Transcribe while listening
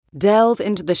Delve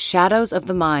into the shadows of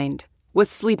the mind with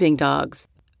Sleeping Dogs,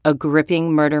 a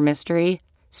gripping murder mystery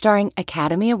starring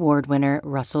Academy Award winner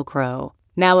Russell Crowe.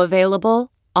 Now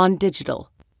available on digital.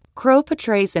 Crowe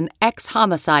portrays an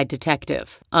ex-homicide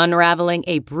detective unraveling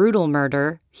a brutal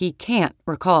murder he can't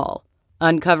recall.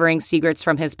 Uncovering secrets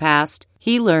from his past,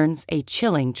 he learns a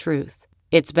chilling truth.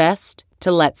 It's best to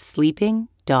let sleeping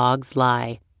dogs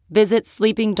lie. Visit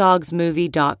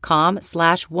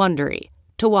sleepingdogsmovie.com/Wondery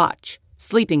to watch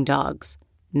Sleeping Dogs,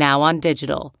 now on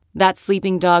digital. That's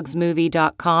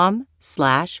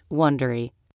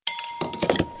sleepingdogsmovie.com/Wondery.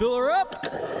 Fill her up.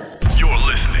 You're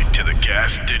listening to the Gas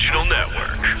Digital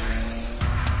Network.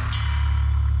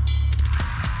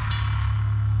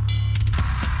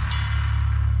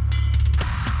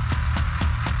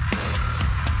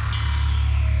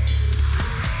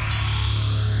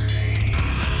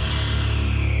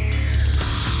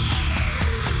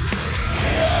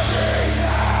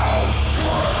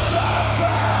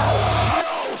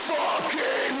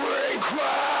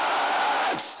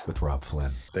 With Rob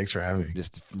Flynn. Thanks for having me.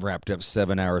 Just wrapped up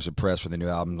 7 hours of press for the new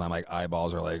album. I'm like,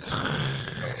 eyeballs are like,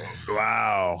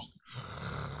 Wow.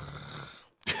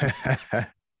 And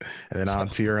then on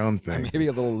to your own I'm thing. maybe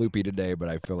a little loopy today, but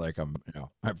I feel like I'm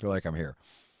here.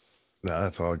 No,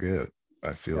 that's all good.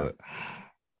 I feel it.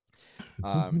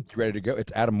 You ready to go?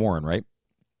 It's Adam Warren, right?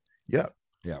 Yep.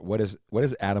 Yeah. What is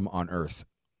Adam on Earth?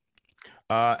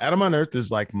 Adam on Earth is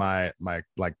like my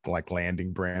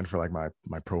landing brand for like my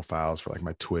profiles for like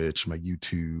my Twitch, my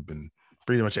YouTube, and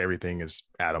pretty much everything is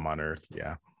Adam on Earth.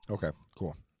 Yeah. Okay,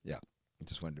 cool. Yeah. I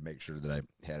just wanted to make sure that I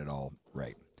had it all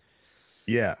right.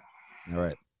 Yeah. All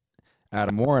right.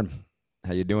 Adam Warren,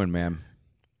 how you doing, man?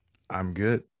 I'm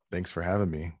good. Thanks for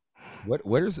having me. What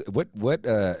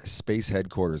space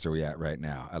headquarters are we at right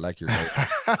now? I like your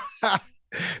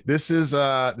This is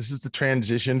the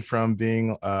transition from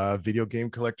being a video game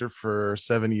collector for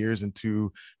 7 years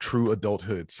into true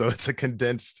adulthood. So it's a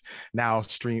condensed now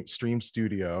stream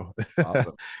studio.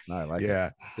 Awesome. No, I like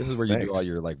it. This is where you do all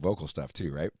your like vocal stuff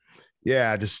too, right?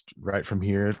 Yeah, just right from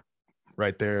here,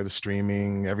 right there, the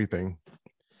streaming, everything.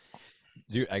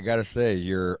 Dude, I gotta say,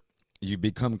 you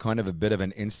become kind of a bit of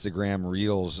an Instagram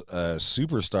Reels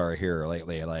superstar here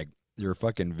lately. Like your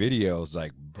fucking videos,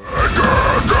 like.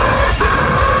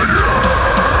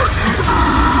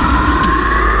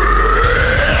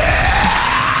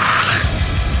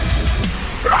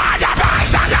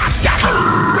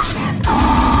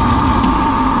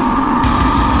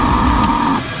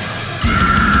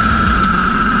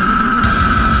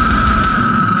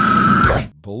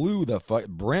 Blew the fuck.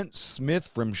 Brent Smith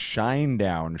from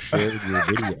Shinedown shared your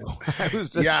video.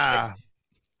 Yeah,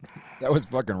 that was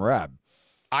fucking rad.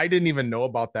 I didn't even know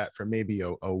about that for maybe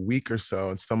a week or so,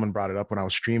 and someone brought it up when I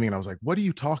was streaming, and I was like, "What are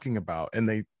you talking about?" And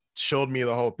they showed me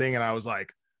the whole thing, and I was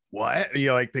like, "What?" You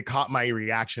know, like they caught my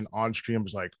reaction on stream. I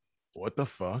was like, "What the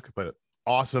fuck?" But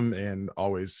awesome, and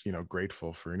always,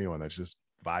 grateful for anyone that's just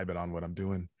vibing on what I'm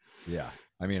doing. Yeah.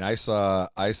 I mean, I saw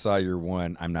your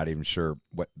one. I'm not even sure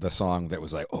what the song that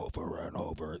was like over and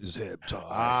over, zip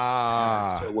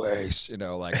tie, the waist.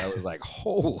 Like I was like,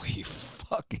 holy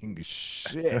fucking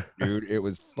shit, dude! It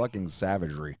was fucking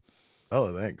savagery.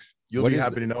 Oh, thanks. You'll be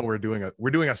happy to know we're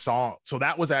doing a song. So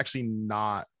that was actually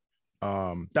not.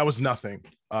 That was nothing.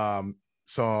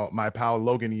 So my pal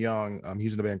Logan Young,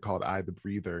 he's in a band called I the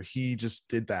Breather. He just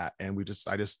did that, and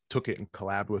I just took it and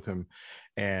collabed with him,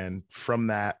 and from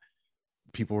that,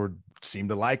 people seemed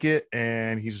to like it,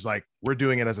 and he's just like, we're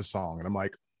doing it as a song, and I'm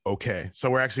like, okay. So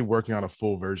we're actually working on a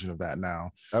full version of that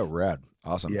now. Oh, rad.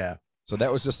 Awesome. Yeah. So that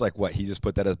was just like what he just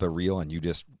put that as a reel and you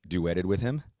just duetted with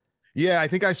him. Yeah, I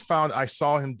think I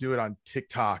saw him do it on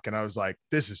TikTok, and I was like,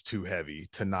 this is too heavy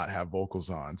to not have vocals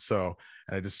on. So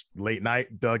I just late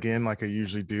night dug in like I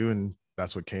usually do, and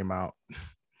that's what came out.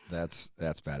 That's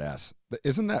badass.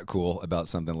 Isn't that cool about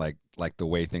something like the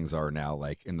way things are now,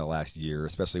 like in the last year,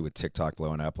 especially with TikTok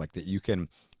blowing up, like that you can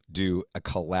do a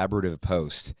collaborative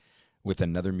post with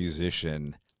another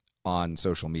musician on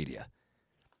social media?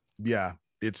 Yeah,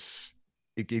 it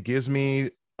gives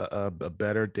me a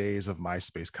better days of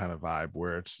MySpace kind of vibe,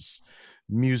 where it's just,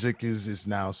 music is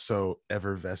now so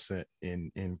effervescent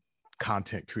in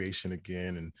content creation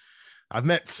again, and I've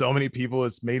met so many people.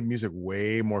 It's made music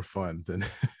way more fun than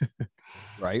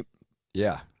right.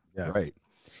 Yeah. Right.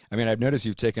 I mean, I've noticed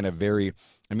you've taken I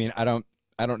don't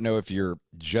know if you're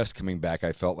just coming back.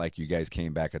 I felt like you guys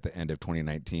came back at the end of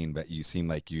 2019, but you seem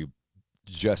like you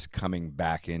just coming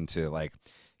back into like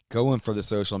going for the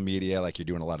social media. Like you're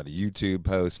doing a lot of the YouTube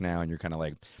posts now, and you're kind of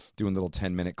like doing little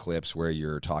 10-minute clips where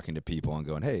you're talking to people and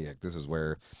going, hey, this is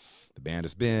where the band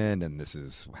has been, and this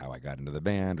is how I got into the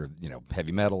band, or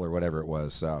heavy metal or whatever it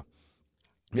was. So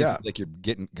it seems like you're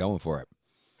getting going for it.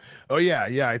 Oh yeah,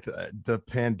 yeah. The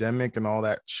pandemic and all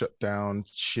that shutdown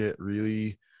shit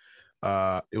really.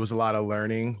 It was a lot of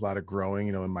learning, a lot of growing,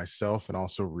 in myself, and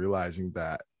also realizing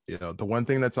that the one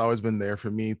thing that's always been there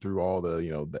for me through all the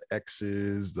the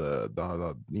X's,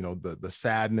 the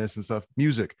sadness and stuff,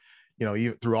 music.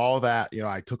 Even through all that,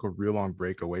 I took a real long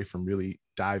break away from really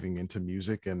diving into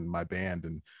music and my band,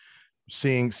 and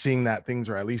seeing that things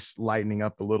are at least lightening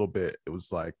up a little bit. It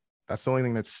was like, that's the only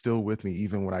thing that's still with me,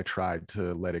 even when I tried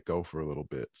to let it go for a little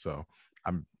bit. So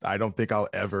I don't think I'll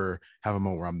ever have a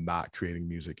moment where I'm not creating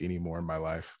music anymore in my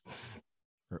life.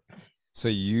 So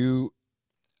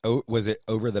was it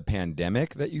over the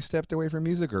pandemic that you stepped away from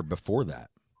music, or before that?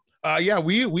 Yeah,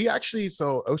 we actually,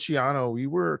 so Oceano, we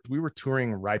were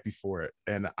touring right before it,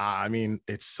 and I mean,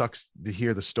 it sucks to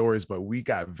hear the stories, but we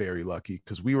got very lucky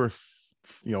because we were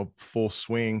full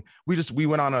swing. We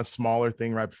went on a smaller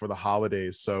thing right before the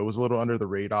holidays, so it was a little under the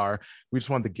radar. We just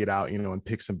wanted to get out, and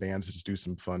pick some bands to just do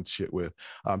some fun shit with.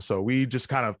 So we just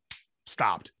kind of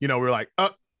stopped. We're like,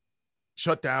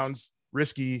 shutdowns,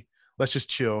 risky, let's just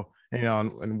chill.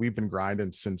 And we've been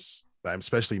grinding since,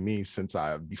 especially me, since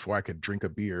before I could drink a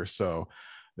beer. So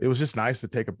it was just nice to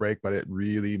take a break, but it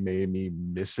really made me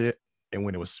miss it. And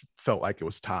when felt like it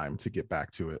was time to get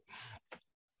back to it.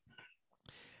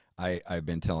 I've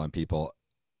been telling people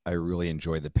I really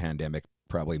enjoyed the pandemic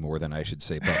probably more than I should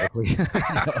say publicly.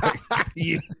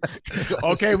 Yeah.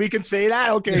 Okay, we can say that.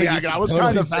 Okay, yeah, I was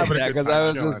kind of having a good time, because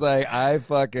I was just like, I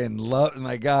fucking love,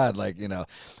 my God, like,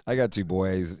 I got two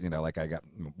boys, like I got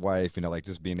my wife, like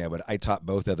just being able to, I taught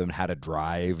both of them how to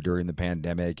drive during the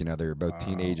pandemic. They were both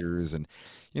teenagers, and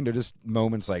just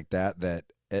moments like that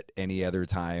at any other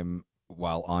time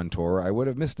while on tour, I would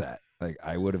have missed that. Like,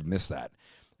 I would have missed that.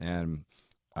 And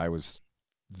I was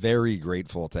very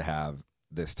grateful to have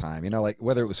this time, like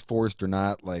whether it was forced or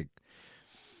not, like,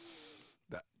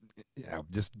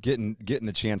 just getting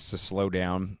the chance to slow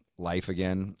down life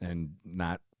again and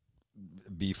not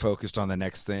be focused on the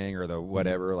next thing or the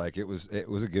whatever. Like, it was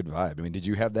a good vibe. I mean, did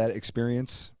you have that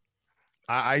experience?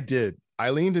 I did.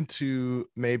 I leaned into,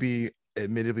 maybe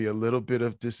admittedly, a little bit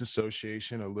of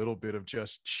disassociation, a little bit of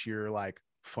just sheer like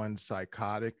fun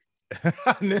psychotic.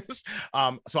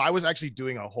 So I was actually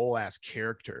doing a whole ass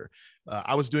character.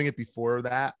 I was doing it before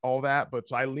that, all that, but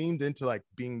so I leaned into like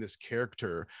being this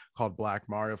character called Black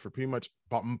Mario pretty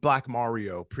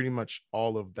much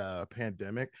all of the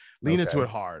pandemic. Leaned into it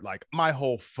hard. Like, my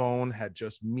whole phone had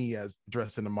just me as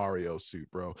dressed in a Mario suit,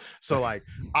 bro. So like,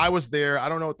 I was there. I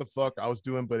don't know what the fuck I was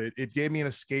doing, but it gave me an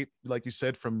escape, like you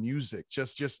said, from music.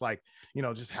 Just like,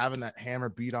 just having that hammer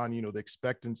beat on, the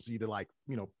expectancy to like,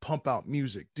 pump out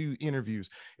music, do interviews.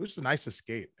 It was just a nice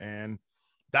escape. And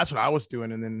that's what I was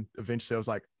doing. And then eventually I was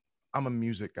like, I'm a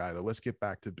music guy, though. Let's get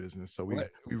back to business. So we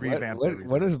revamped.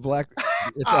 What is Black?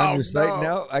 It's on your site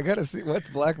now. I gotta see what's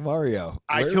Black Mario.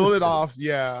 I killed it off.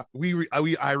 Yeah,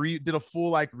 I did a full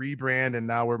like rebrand, and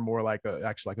now we're more like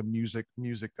a music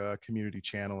community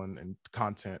channel and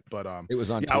content. But it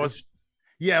was on.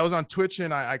 Yeah, it was on Twitch,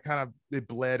 and I kind of, it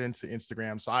bled into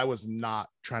Instagram. So I was not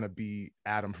trying to be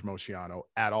Adam from Oceano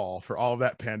at all for all of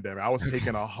that pandemic. I was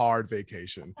taking a hard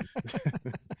vacation.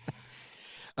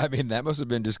 I mean, that must have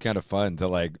been just kind of fun to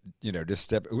like, just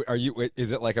step.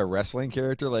 Is it like a wrestling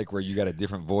character, like where you got a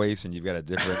different voice and you've got a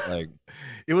different like?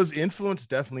 It was influenced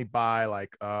definitely by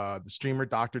like the streamer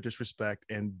Dr. Disrespect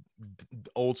and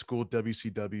old school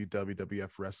WCW,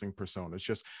 WWF wrestling persona. It's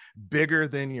just bigger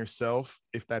than yourself,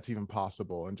 if that's even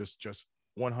possible, and just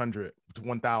 100 to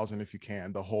 1000 if you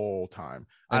can, the whole time.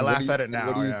 And I laugh at it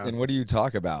now. And what do you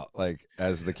talk about, like,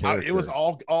 as the character? It was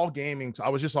all gaming. So I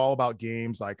was just all about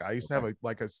games. Like, I used to have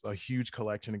a huge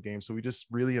collection of games, so we just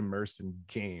really immersed in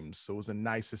games. So it was a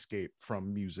nice escape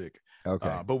from music.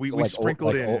 But we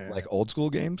sprinkled in like old school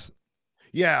games.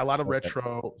 Yeah, a lot of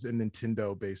retro and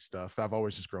Nintendo based stuff. I've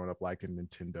always just grown up liking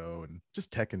Nintendo and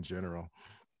just tech in general.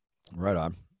 Right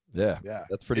on. Yeah,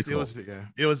 that's pretty cool.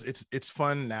 It's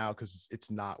fun now because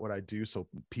it's not what I do, so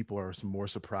people are more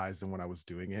surprised than when I was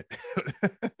doing it.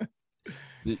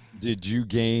 Did you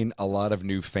gain a lot of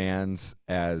new fans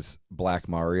as Black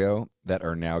Mario that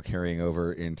are now carrying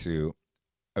over into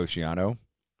Oceano?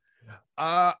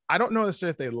 I don't know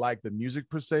necessarily if they like the music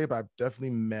per se, but I've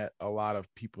definitely met a lot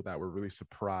of people that were really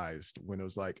surprised when it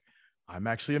was like, I'm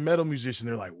actually a metal musician.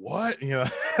 They're like, what?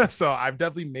 So I've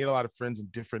definitely made a lot of friends in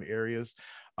different areas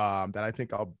that I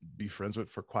think I'll be friends with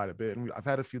for quite a bit. And I've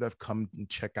had a few that have come and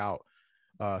check out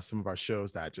some of our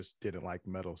shows that just didn't like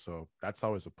metal. So that's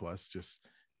always a plus, just,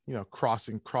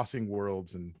 crossing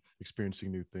worlds and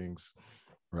experiencing new things.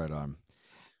 Right on.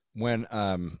 When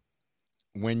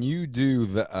you do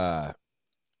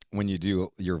when you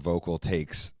do your vocal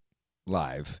takes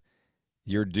live,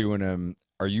 you're doing them.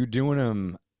 Are you doing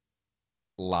them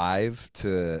live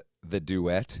to the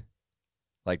duet?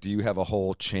 Like, do you have a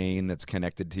whole chain that's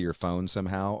connected to your phone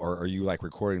somehow, or are you like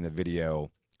recording the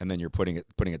video and then you're putting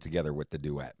it together with the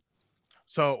duet?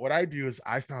 So what I do is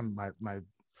I found my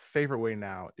favorite way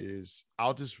now is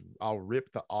I'll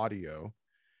rip the audio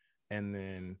and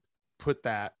then put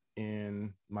that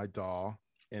in my DAW,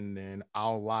 and then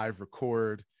I'll live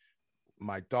record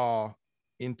my DAW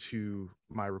into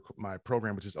my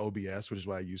program, which is OBS, which is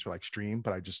what I use for like stream,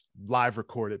 but I just live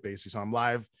record it basically. So I'm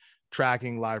live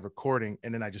tracking, live recording,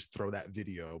 and then I just throw that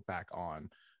video back on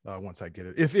once I get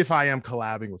it. If I am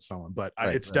collabing with someone, but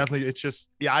definitely, it's just,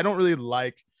 yeah, I don't really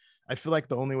like, I feel like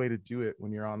the only way to do it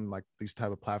when you're on like these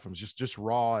type of platforms, just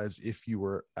raw as if you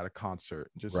were at a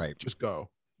concert, just go.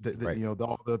 You know,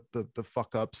 all the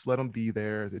fuck ups, let them be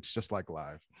there. It's just like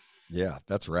live. Yeah,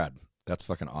 that's rad. That's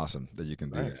fucking awesome that you can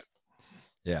do that.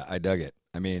 Yeah, I dug it.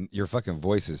 I mean, your fucking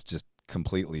voice is just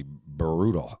completely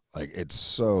brutal. Like, it's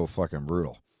so fucking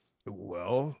brutal.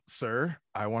 Well, sir,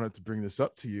 I wanted to bring this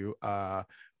up to you.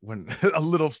 When a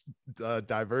little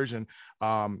diversion.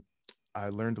 I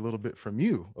learned a little bit from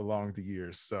you along the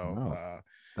years. So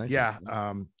yeah,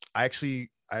 I actually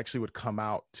would come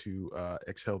out to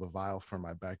Exhale the Vile for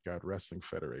my backyard wrestling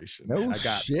federation.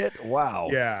 Shit. Wow.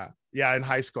 Yeah. In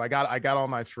high school, I got all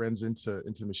my friends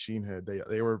into Machine Head.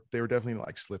 They were definitely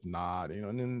like Slipknot, you know,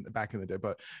 and then back in the day,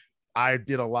 but I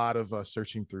did a lot of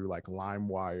searching through like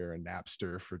LimeWire and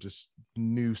Napster for just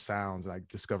new sounds, and I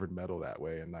discovered metal that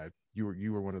way. And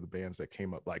you were one of the bands that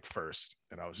came up like first,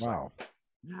 and I was just wow. Like,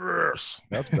 yes.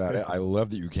 That's bad. I love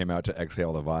that you came out to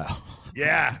Exhale the Vile.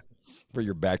 Yeah. For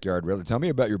your backyard wrestling. Tell me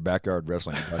about your backyard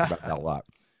wrestling. You talked about that a lot.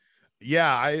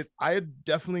 Yeah, I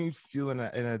definitely feel in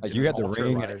a you had the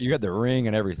ring. You had the ring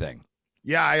and everything.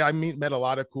 Yeah, I met a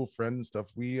lot of cool friends and stuff.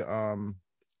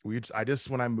 I just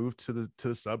when I moved to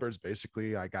the suburbs,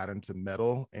 basically I got into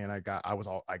metal, and I got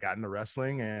into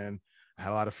wrestling, and I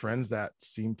had a lot of friends that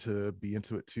seemed to be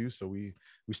into it too. So we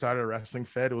started a wrestling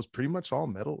fed. It was pretty much all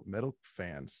metal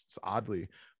fans. It's oddly.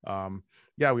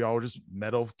 Yeah, we all were just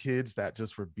metal kids that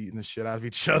just were beating the shit out of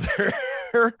each other.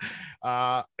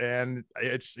 And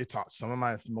it's some of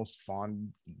my most fond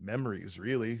memories,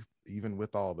 really, even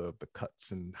with all the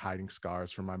cuts and hiding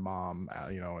scars from my mom,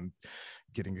 you know, and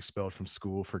getting expelled from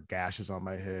school for gashes on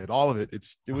my head, all of it.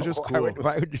 It was just cool.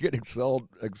 Why would you get expelled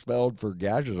for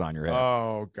gashes on your head?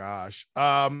 Oh gosh.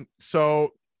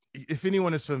 So if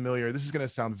anyone is familiar, this is going to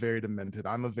sound very demented.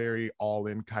 I'm a very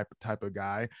all-in type of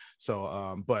guy.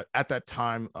 So, but at that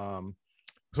time,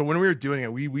 so when we were doing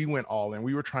it, we went all in.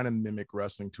 We were trying to mimic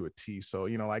wrestling to a T. So,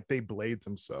 you know, like they blade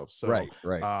themselves. So,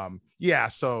 right. Yeah.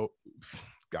 So,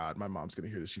 God, my mom's gonna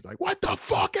hear this. She's like, "What the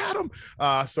fuck, Adam?"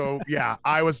 So yeah,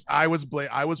 I was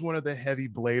one of the heavy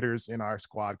bladers in our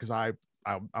squad because I'm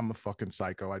a fucking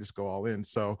psycho. I just go all in.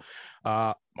 So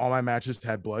all my matches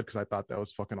had blood because I thought that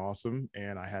was fucking awesome,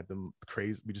 and I had them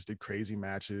crazy. We just did crazy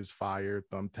matches, fire,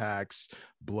 thumbtacks,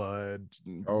 blood.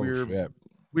 Shit.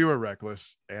 We were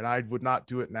reckless, and I would not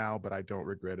do it now, but I don't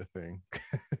regret a thing.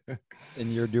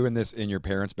 And you're doing this in your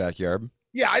parents' backyard?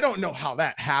 Yeah, I don't know how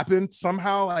that happened.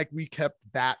 Somehow, like, we kept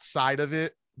that side of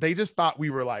it. They just thought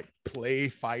we were like play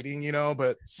fighting, you know,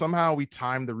 but somehow we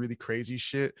timed the really crazy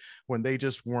shit when they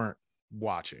just weren't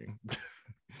watching.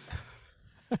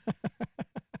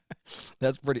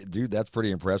 That's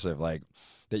pretty impressive. Like,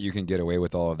 that you can get away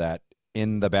with all of that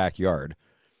in the backyard.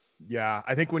 Yeah,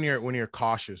 I think when you're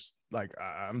cautious, like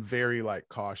I'm very like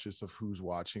cautious of who's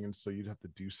watching, and so you'd have to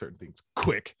do certain things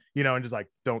quick, you know, and just like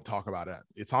don't talk about it.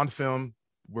 It's on film.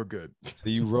 We're good. So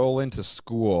you roll into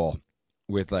school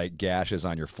with like gashes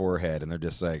on your forehead, and they're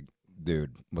just like,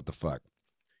 "Dude, what the fuck?"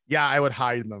 Yeah, I would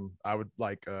hide them. I would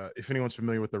like, if anyone's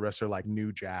familiar with the wrestler like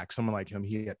New Jack, someone like him,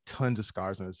 he had tons of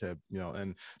scars on his head, you know,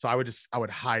 and so I would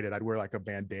hide it. I'd wear like a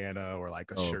bandana or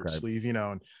like a shirt sleeve, you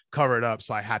know, and cover it up.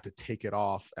 So I had to take it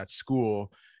off at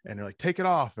school, and they're like, "Take it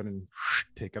off," and then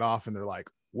take it off, and they're like,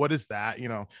 "What is that?" You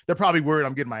know, they're probably worried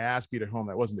I'm getting my ass beat at home.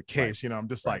 That wasn't the case, right. You know. I'm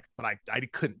just like, but I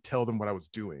couldn't tell them what I was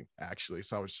doing actually,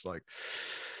 so I was just like,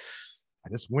 I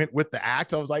just went with the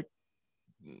act. I was like,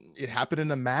 it happened in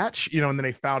a match, you know, and then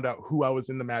they found out who I was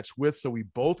in the match with, so we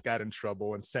both got in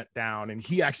trouble and sent down, and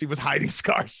he actually was hiding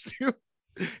scars too.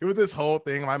 It was this whole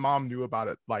thing. My mom knew about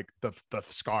it, like the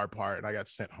scar part, and I got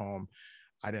sent home.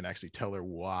 I didn't actually tell her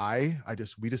why.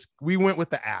 We went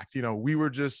with the act, you know.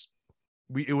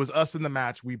 It was us in the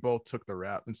match. We both took the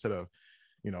rap instead of,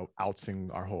 you know,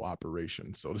 outing our whole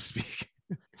operation, so to speak.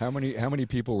 How many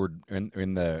people were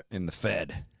in the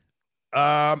Fed?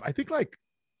 I think like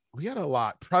we had a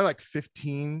lot, probably like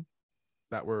 15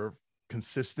 that were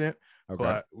consistent, Okay.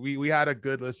 but we had a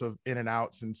good list of in and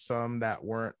outs, and some that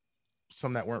weren't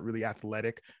really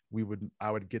athletic.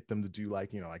 I would get them to do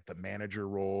like, like the manager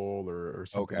role or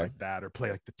something like that, or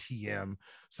play like the TM.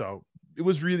 So it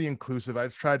was really inclusive. I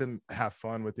tried to have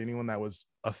fun with anyone that was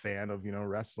a fan of,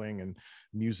 wrestling and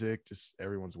music. Just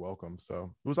everyone's welcome.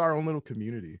 So it was our own little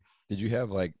community. Did you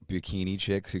have like bikini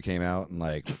chicks who came out and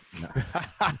like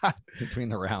between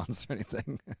the rounds or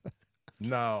anything?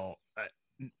 No,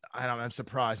 I'm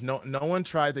surprised. No one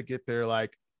tried to get their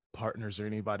like partners or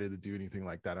anybody to do anything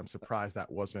like that. I'm surprised that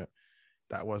wasn't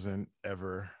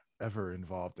ever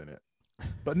involved in it.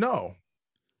 But no,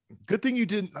 good thing we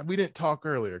didn't talk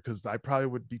earlier, because I probably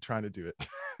would be trying to do it.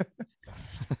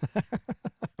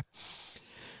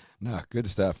 No, good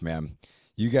stuff, man.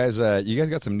 You guys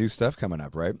got some new stuff coming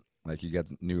up, right? Like you got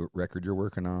a new record you're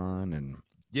working on, and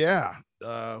yeah,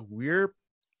 we're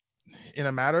in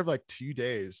a matter of like 2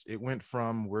 days. It went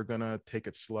from we're gonna take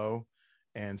it slow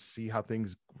and see how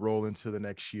things roll into the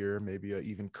next year, maybe an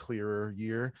even clearer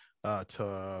year,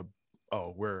 to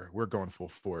we're going full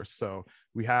force. So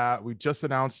we just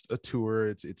announced a tour.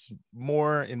 It's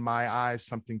more, in my eyes,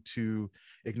 something to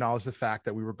acknowledge the fact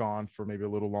that we were gone for maybe a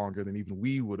little longer than even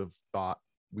we would have thought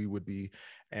we would be,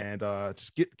 and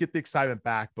just get the excitement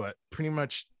back. But pretty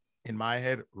much in my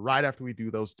head, right after we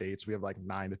do those dates, we have like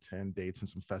 9 to 10 dates and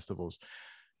some festivals,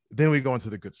 then we go into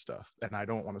the good stuff. And I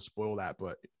don't want to spoil that,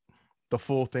 but the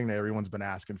full thing that everyone's been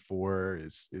asking for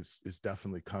is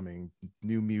definitely coming.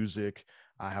 New music.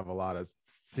 I have a lot of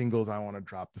singles I want to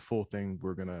drop. The full thing,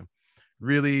 we're gonna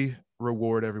really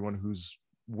reward everyone who's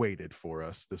waited for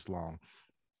us this long.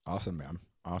 Awesome, man.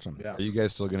 Awesome. Yeah. Are you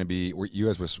guys still gonna be? You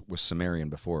guys was Sumerian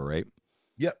before, right?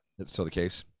 Yep. That's still the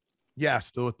case. Yeah,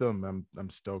 still with them. I'm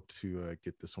stoked to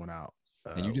get this one out.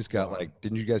 And you just got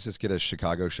didn't you guys just get a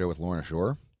Chicago show with Lorna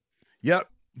Shore? Yep.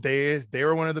 They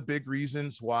were one of the big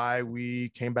reasons why we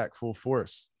came back full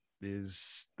force.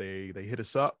 Is they hit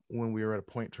us up when we were at a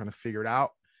point trying to figure it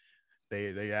out.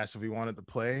 They asked if we wanted to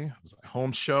play. It was a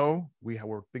home show. We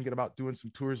were thinking about doing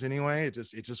some tours anyway. It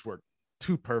just worked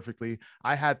too perfectly.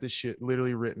 I had this shit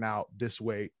literally written out this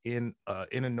way in a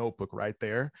notebook right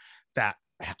there, that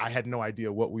I had no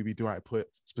idea what we'd be doing. I put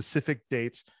specific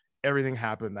dates. Everything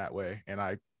happened that way, and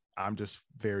I'm just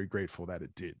very grateful that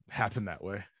it did happen that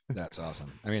way. That's awesome.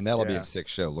 I mean, that'll be a sick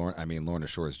show. Lorna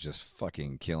Shore is just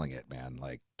fucking killing it, man.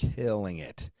 Like killing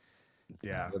it.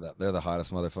 Yeah, they're the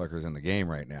hottest motherfuckers in the game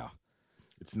right now.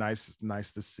 It's nice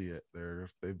to see it.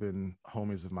 They've been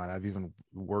homies of mine. I've even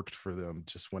worked for them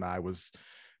just when I was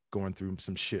going through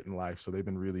some shit in life. So they've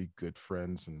been really good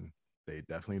friends, and they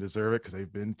definitely deserve it because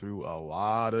they've been through a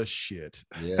lot of shit.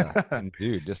 Yeah. And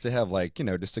dude, just to have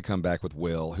just to come back with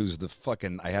Will, who's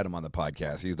I had him on the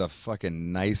podcast. He's the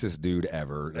fucking nicest dude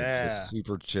ever. Yeah.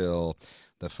 Super chill.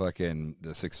 The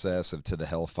success of To the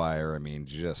Hellfire. I mean,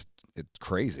 just, it's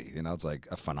crazy. It's like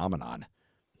a phenomenon.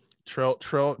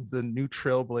 The new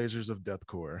trailblazers of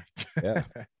deathcore.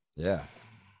 Yeah.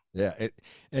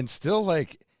 And still,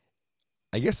 like,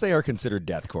 I guess they are considered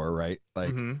deathcore, right?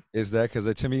 Like, is that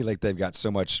because to me, like, they've got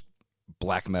so much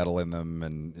black metal in them,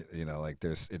 and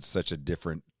it's such a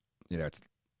different, it's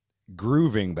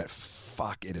grooving, but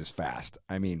fuck, it is fast.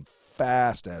 I mean,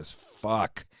 fast as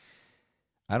fuck.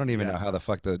 I don't even know how the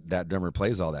fuck that drummer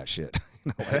plays all that shit.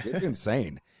 It's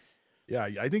insane. Yeah,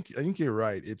 I think you're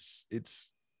right.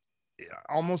 It's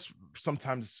almost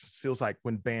sometimes feels like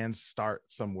when bands start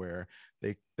somewhere,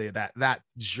 they that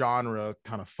genre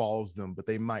kind of follows them, but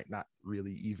they might not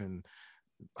really even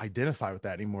identify with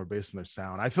that anymore based on their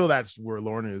sound. I feel that's where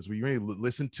Lorna is. When you really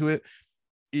listen to it,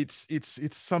 it's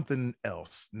something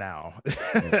else now.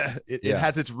 It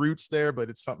has its roots there, but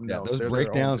it's something else. Those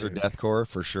breakdowns are deathcore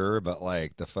for sure, but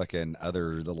like the fucking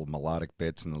other little melodic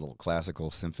bits and the little classical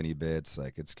symphony bits,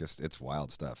 like it's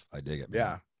wild stuff. I dig it,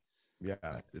 man. Yeah,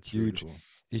 it's huge. Really cool.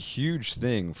 A huge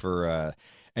thing for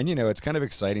and it's kind of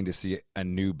exciting to see a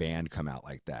new band come out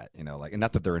like that, like, and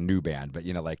not that they're a new band, but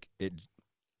like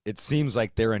it seems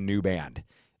like they're a new band,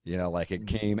 like it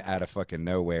came out of fucking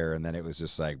nowhere, and then it was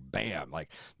just like bam, like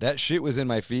that shit was in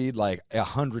my feed like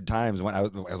 100 times when I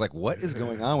was like, what is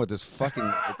going on with this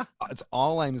fucking it's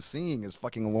all I'm seeing is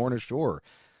fucking Lorna Shore.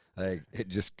 Like it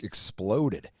just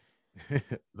exploded.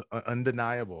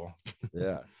 Undeniable.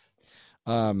 Yeah.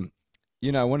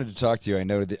 I wanted to talk to you. I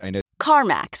know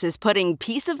CarMax is putting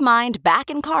peace of mind back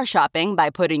in car shopping by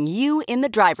putting you in the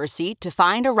driver's seat to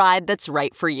find a ride that's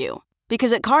right for you.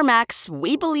 Because at CarMax,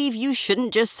 we believe you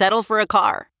shouldn't just settle for a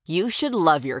car. You should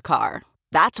love your car.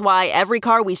 That's why every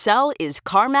car we sell is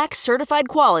CarMax certified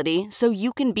quality, so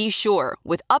you can be sure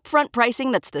with upfront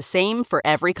pricing that's the same for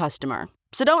every customer.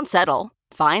 So don't settle.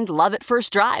 Find love at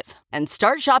first drive and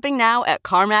start shopping now at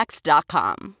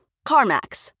CarMax.com.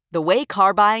 CarMax, the way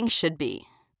car buying should be.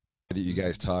 That you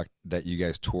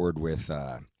guys toured with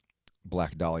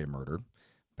Black Dahlia Murder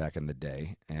back in the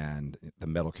day, and the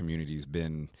metal community's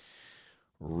been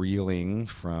reeling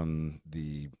from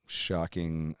the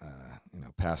shocking,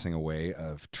 passing away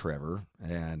of Trevor.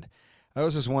 And I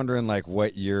was just wondering, like,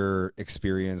 what your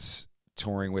experience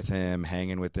touring with him,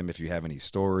 hanging with him, if you have any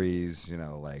stories,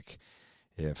 like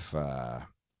if,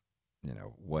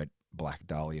 what Black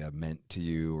Dahlia meant to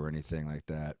you or anything like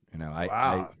that.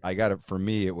 Wow. I got it. For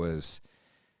me, it was,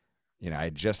 I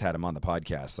just had him on the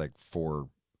podcast like 4 or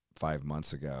 5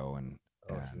 months ago, and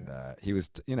he was,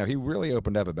 he really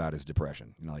opened up about his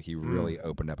depression. He really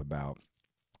opened up about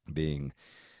being,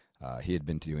 he had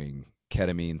been doing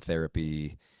ketamine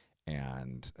therapy,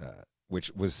 and which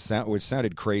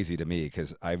sounded crazy to me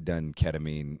because I've done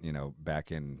ketamine,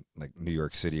 back in like New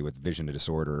York City with vision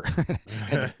disorder.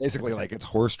 And basically, like, it's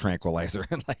horse tranquilizer,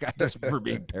 and like I just remember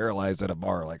being paralyzed at a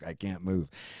bar, like I can't move.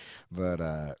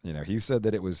 But he said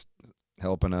that it was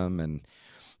helping him, and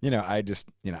I just,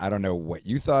 I don't know what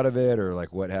you thought of it or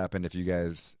like what happened, if you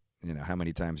guys, how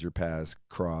many times your paths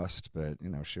crossed, but,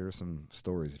 share some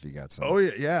stories if you got some. Oh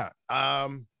yeah.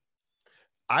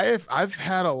 I've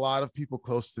had a lot of people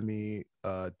close to me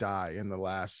die in the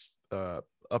last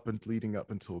leading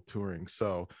up until touring.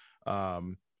 So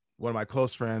one of my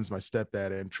close friends, my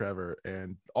stepdad and Trevor,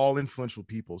 and all influential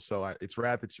people. So it's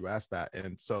rad that you asked that.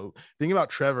 And so thinking about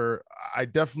Trevor, I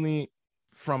definitely,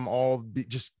 from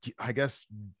I guess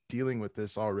dealing with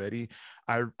this already,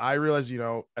 I realized,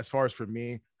 as far as for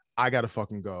me, I got to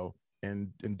fucking go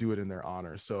and do it in their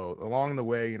honor. So along the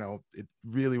way, it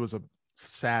really was a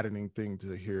saddening thing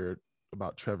to hear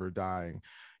about Trevor dying.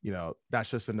 That's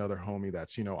just another homie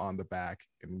that's, on the back,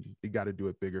 and you got to do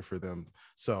it bigger for them.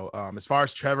 So as far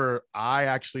as Trevor, I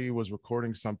actually was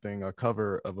recording a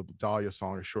cover of a Dahlia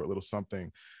song, a short little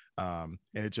something. And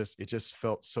it just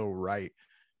felt so right.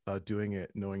 Doing it,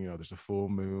 knowing, there's a full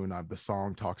moon. The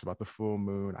song talks about the full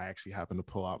moon. I actually happened to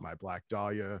pull out my Black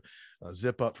Dahlia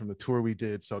zip up from the tour we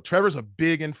did. So Trevor's a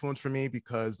big influence for me,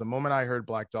 because the moment I heard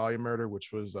Black Dahlia Murder, which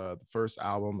was the first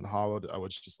album and Hollowed, I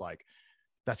was just like,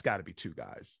 that's got to be two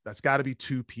guys. That's got to be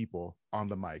two people on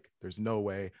the mic. There's no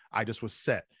way. I just was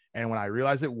set. And when I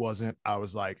realized it wasn't, I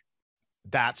was like,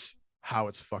 that's how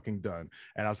it's fucking done.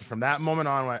 And I was, from that moment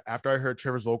on, after I heard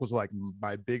Trevor's vocals, like,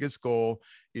 my biggest goal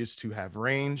is to have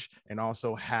range and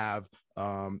also have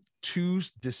two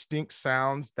distinct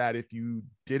sounds that if you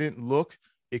didn't look,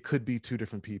 it could be two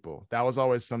different people. That was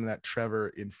always something that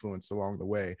Trevor influenced along the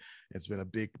way. It's been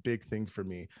a big thing for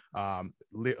me.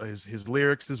 His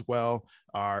lyrics as well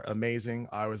are amazing.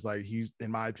 I was like,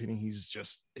 in my opinion, he's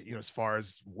just, as far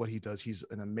as what he does, he's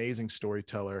an amazing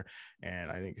storyteller. And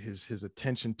I think his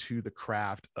attention to the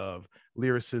craft of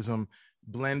lyricism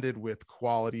blended with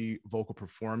quality vocal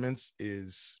performance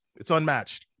it's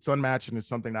unmatched. It's unmatched, and it's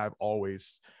something that I've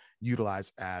always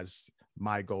utilized as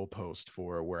my goalpost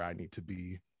for where I need to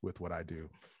be with what I do.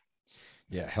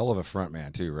 Yeah, hell of a front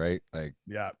man too, right? Like,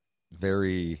 yeah,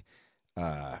 very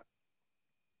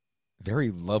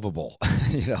very lovable.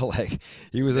 Like,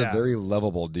 he was a very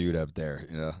lovable dude up there.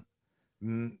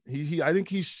 I think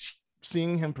he's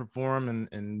seeing him perform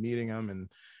and meeting him, and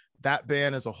that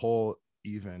band as a whole,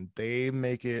 even they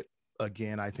make it,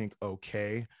 again, I think,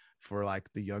 okay for like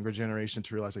the younger generation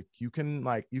to realize, like, you can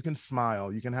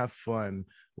smile, you can have fun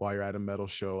while you're at a metal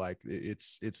show. Like,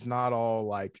 it's not all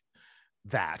like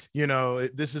that,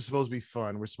 this is supposed to be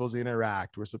fun. We're supposed to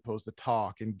interact. We're supposed to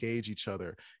talk, engage each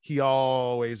other. He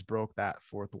always broke that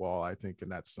fourth wall, I think.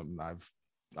 And that's something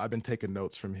I've been taking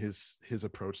notes from his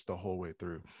approach the whole way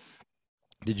through.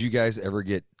 Did you guys ever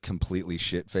get completely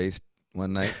shit-faced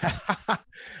one night?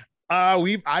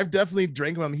 I've definitely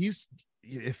drank him.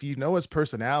 If you know his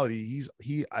personality,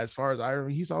 he as far as I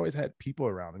remember, he's always had people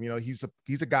around him.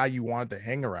 He's a guy you wanted to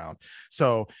hang around.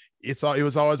 So it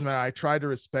was always, man, I tried to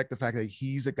respect the fact that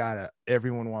he's a guy that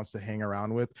everyone wants to hang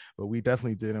around with. But we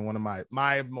definitely did. And one of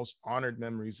my most honored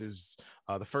memories is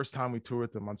the first time we toured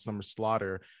with them on Summer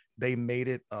Slaughter. They made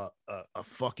it a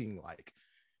fucking, like,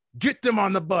 get them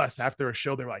on the bus after a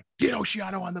show. They're like, get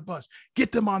Oceano on the bus,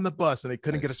 get them on the bus. And they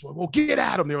couldn't get us. Well, get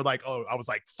at them. They were like, oh, I was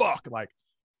like, fuck, like,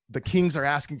 the Kings are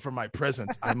asking for my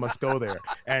presence. I must go there.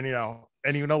 And,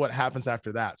 you know what happens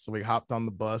after that. So we hopped on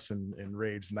the bus and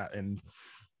raged, and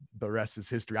the rest is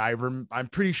history. I'm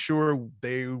pretty sure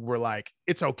they were like,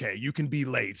 it's okay, you can be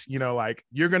late, you know, like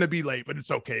you're gonna be late, but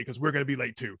it's okay because we're gonna be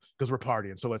late too because we're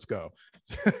partying. So let's go.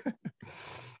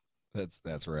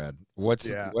 That's rad. What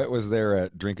was there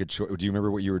drink of choice? Do you remember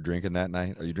what you were drinking that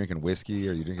night? Are you drinking whiskey?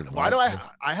 Are you drinking vodka? Why do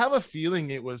I have a feeling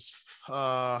it was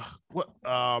damn,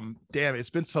 it's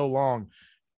been so long.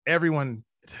 Everyone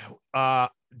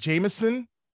Jameson.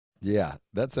 Yeah,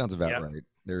 that sounds about right.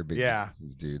 They're big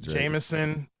dudes, right?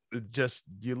 Jameson, just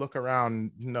you look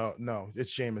around, no,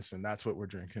 it's Jameson. That's what we're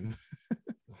drinking.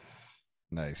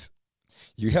 Nice.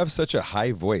 You have such a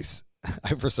high voice.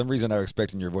 For some reason, I was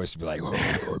expecting your voice to be like,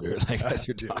 "Oh, dude," like as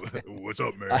you're talking. What's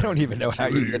up, man? I don't even know how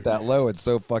you get that low. It's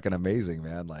so fucking amazing,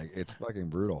 man. Like it's fucking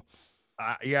brutal.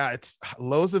 It's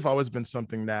lows have always been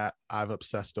something that I've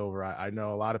obsessed over. I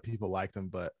know a lot of people like them,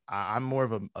 but I'm more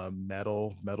of a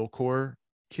metalcore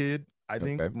kid, I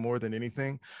think, more than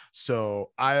anything.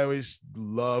 So I always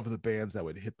love the bands that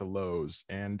would hit the lows,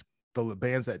 and the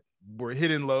bands that were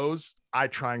hitting lows, I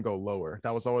try and go lower.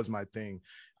 That was always my thing.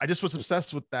 I just was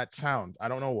obsessed with that sound. I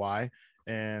don't know why.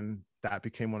 And that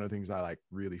became one of the things I like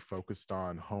really focused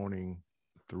on honing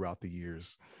throughout the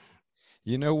years.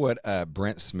 You know what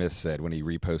Brent Smith said when he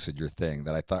reposted your thing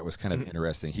that I thought was kind of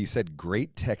interesting? He said,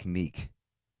 "Great technique."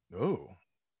 Oh,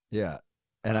 yeah.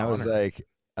 And I was like,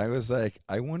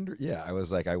 I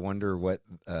wonder what,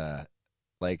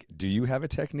 like, do you have a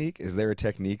technique? Is there a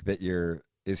technique that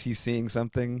is he seeing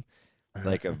something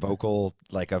like a vocal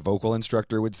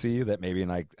instructor would see that maybe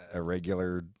like a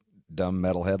regular dumb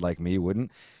metalhead like me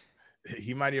wouldn't?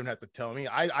 He might even have to tell me.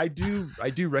 I do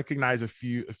recognize a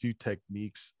few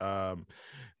techniques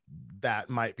that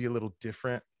might be a little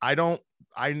different.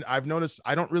 I've noticed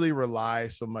I don't really rely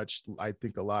so much. I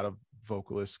think a lot of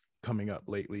vocalists coming up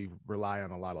lately rely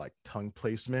on a lot of like tongue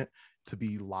placement to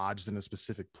be lodged in a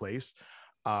specific place.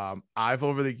 I've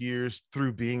over the years,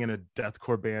 through being in a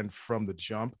deathcore band from the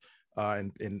jump,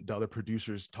 and the other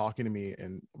producers talking to me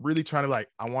and really trying to like,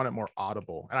 I want it more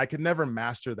audible, and I could never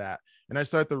master that. And I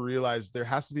started to realize there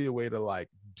has to be a way to like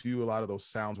do a lot of those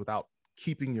sounds without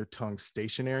keeping your tongue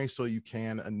stationary, so you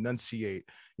can enunciate,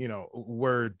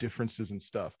 word differences and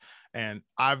stuff. And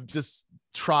I've just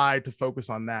tried to focus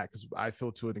on that because I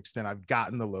feel to an extent I've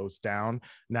gotten the lows down.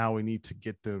 Now we need to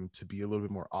get them to be a little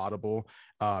bit more audible,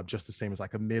 just the same as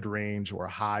like a mid-range or a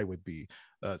high would be.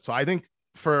 So I think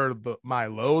for my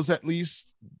lows, at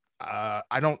least,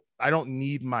 I don't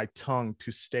need my tongue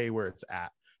to stay where it's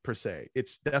at per se.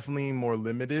 It's definitely more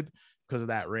limited because of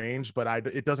that range, but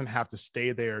it doesn't have to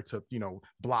stay there to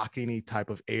block any type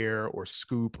of air or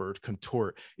scoop or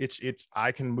contort. It's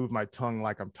I can move my tongue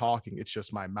like I'm talking. It's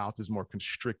just my mouth is more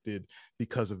constricted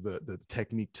because of the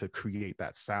technique to create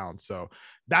that sound. So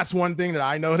that's one thing that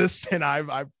I noticed and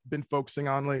I've been focusing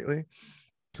on lately.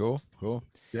 Cool.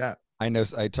 Yeah. I know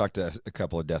I talked to a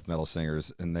couple of death metal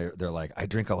singers and they're like, I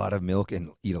drink a lot of milk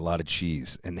and eat a lot of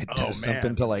cheese, and it does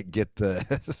something to like get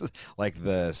the like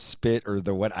the spit or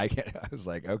the what I get. I was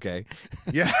like, okay.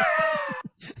 Yeah.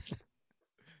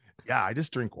 Yeah, I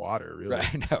just drink water, really.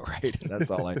 Right, I know, right?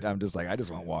 That's all I'm just like, I just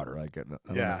want water. Like,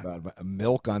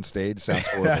 milk on stage sounds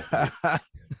horrible.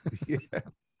 Yeah. They're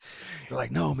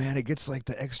like, no, man, it gets like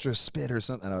the extra spit or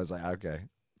something. And I was like, okay.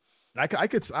 I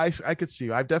could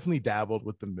see. I've definitely dabbled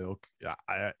with the milk.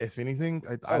 If anything,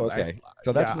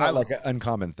 So that's not like an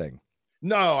uncommon thing.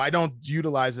 No, I don't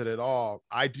utilize it at all.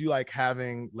 I do like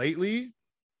having lately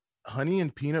honey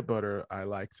and peanut butter. I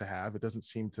like to have. It doesn't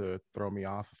seem to throw me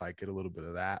off if I get a little bit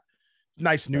of that.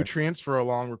 Nice nutrients for a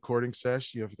long recording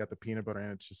session. If you got the peanut butter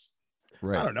and it's just.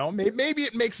 Right. I don't know. Maybe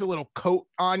it makes a little coat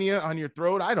on your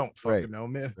throat. I don't fucking know,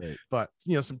 man. Right. But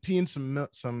some tea and some milk,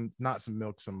 some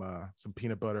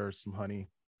peanut butter, some honey.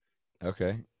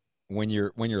 Okay. When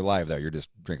you're live though, you're just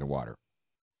drinking water.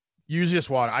 Usually just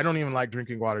water. I don't even like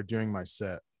drinking water during my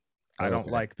set. I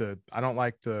don't like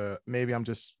the. Maybe I'm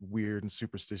just weird and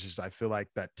superstitious. I feel like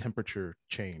that temperature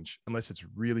change unless it's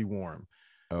really warm.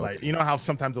 Okay. Like, you know how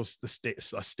sometimes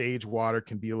a stage water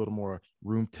can be a little more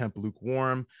room temp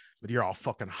lukewarm, but you're all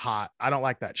fucking hot. I don't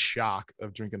like that shock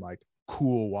of drinking like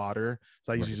cool water.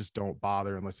 So I usually just don't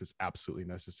bother unless it's absolutely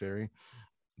necessary.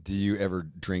 Do you ever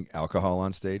drink alcohol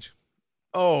on stage?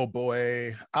 Oh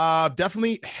boy.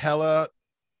 Definitely hella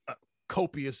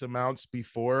copious amounts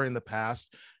before in the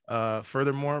past.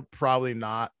 Furthermore, probably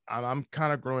not. I'm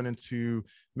kind of growing into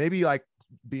maybe like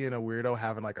being a weirdo,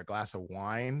 having like a glass of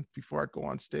wine before I go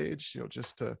on stage,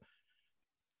 just to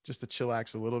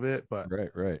chillax a little bit, but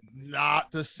right.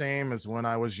 Not the same as when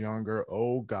I was younger.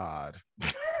 Oh God.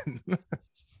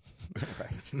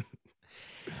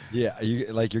 Yeah,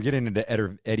 you're getting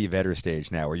into Eddie Vedder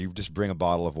stage now, where you just bring a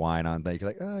bottle of wine on. Like, you're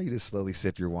like, oh, you just slowly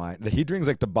sip your wine. He drinks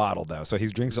like the bottle though, so he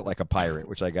drinks it like a pirate,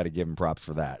 which I got to give him props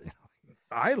for that.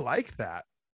 I like that.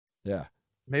 Yeah.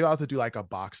 Maybe I'll have to do like a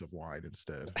box of wine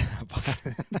instead.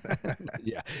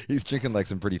 Yeah, he's drinking like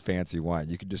some pretty fancy wine.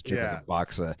 You could just drink like a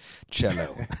box of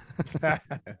Cello.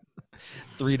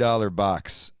 $3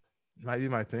 box. Might be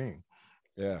my thing.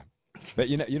 Yeah, but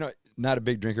not a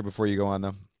big drinker before you go on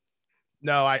though.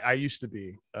 No, I used to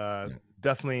be.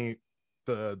 Definitely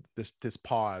this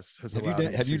pause has allowed.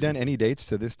 Have you done any dates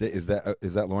to this day? Is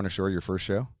that Lorna Shore your first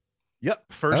show? Yep,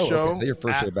 first show. Okay. Your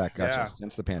first show back. Gotcha.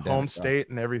 Since the pandemic. Home state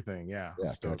and everything. Yeah.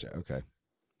 Yeah. Gotcha. Okay.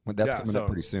 Well, that's coming up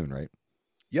pretty soon, right?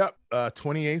 Yep.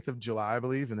 28th of July, I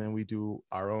believe, and then we do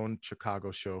our own Chicago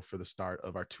show for the start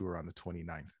of our tour on the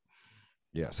 29th.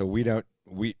 Yeah. So we don't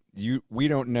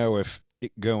know if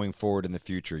going forward in the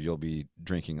future you'll be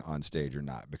drinking on stage or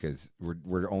not, because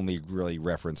we're only really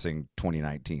referencing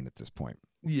 2019 at this point.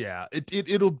 Yeah,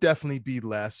 it'll definitely be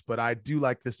less, but I do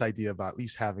like this idea about at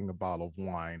least having a bottle of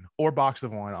wine or box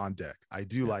of wine on deck. I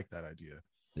do like that idea.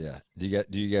 Yeah. Do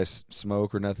you guys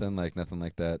smoke or nothing like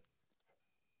that?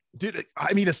 Dude,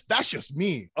 I mean, that's just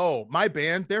me. Oh, my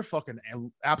band, they're fucking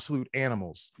absolute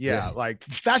animals. Yeah. Like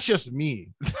that's just me.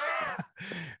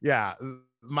 Yeah.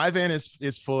 My van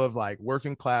is full of like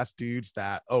working class dudes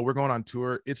that, we're going on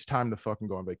tour. It's time to fucking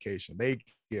go on vacation. They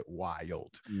get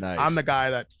wild. Nice. I'm the guy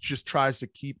that just tries to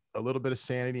keep a little bit of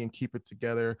sanity and keep it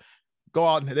together. Go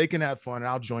out and they can have fun, and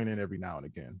I'll join in every now and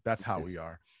again. That's how we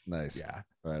are. Nice. Yeah.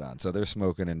 Right on. So they're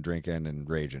smoking and drinking and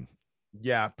raging.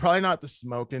 Yeah, probably not the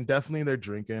smoking. Definitely they're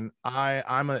drinking.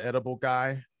 I'm an edible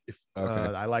guy.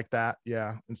 I like that.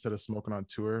 Yeah, instead of smoking on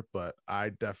tour, but I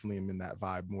definitely am in that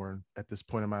vibe more at this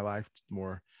point in my life.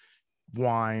 More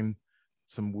wine,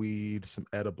 some weed, some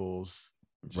edibles,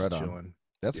 just right on. chilling.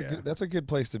 That's a good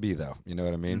place to be, though. You know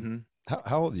what I mean? Mm-hmm.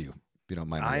 How old are you? If you don't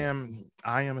mind. I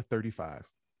am a 35.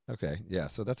 Okay, yeah.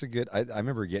 So that's a good. I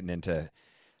remember getting into.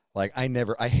 Like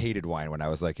I hated wine when I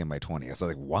was like in my 20s. I was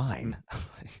like, wine?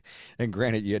 And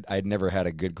granted, I'd never had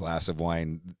a good glass of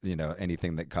wine,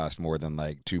 anything that cost more than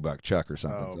like $2 Chuck or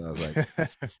something. Oh. So I was like,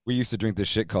 we used to drink this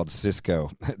shit called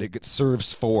Cisco. It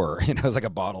serves 4, it was like a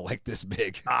bottle like this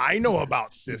big. I know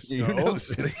about Cisco. You know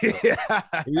Cisco. Yeah.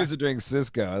 We used to drink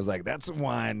Cisco. I was like, that's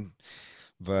wine.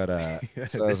 But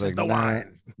so I was like, the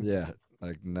wine. Yeah.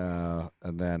 Like, no.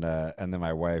 And then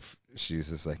my wife, she's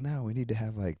just like, no, we need to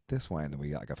have like this wine. And we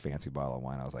got like a fancy bottle of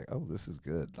wine. I was like, oh, this is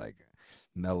good. Like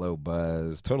mellow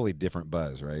buzz, totally different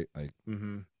buzz, right? Like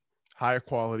higher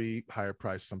quality, higher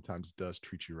price sometimes does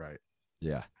treat you right.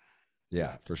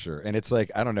 Yeah, for sure. And it's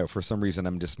like, I don't know, for some reason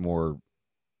I'm just more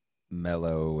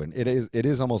mellow, and it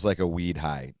is almost like a weed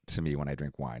high to me when I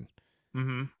drink wine.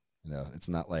 It's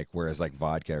not like, whereas like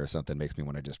vodka or something makes me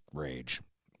want to just rage.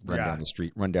 Run down the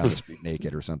street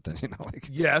naked or something, like.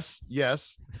 Yes,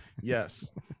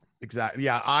 exactly.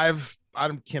 Yeah, I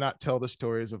cannot tell the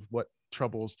stories of what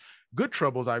good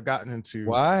troubles I've gotten into.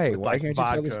 Why can't you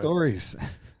tell the stories?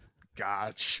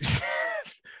 Gosh,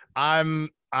 I'm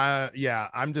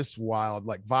just wild.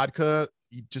 Like vodka,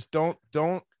 you just don't.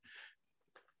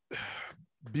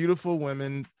 Beautiful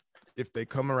women, if they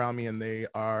come around me and they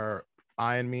are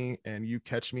eyeing me, and you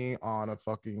catch me on a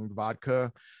fucking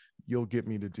vodka, you'll get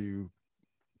me to do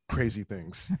crazy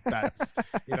things. That's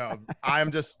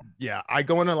I'm just I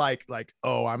go into like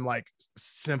I'm like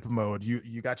simp mode.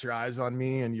 You got your eyes on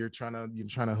me and you're trying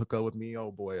to hook up with me.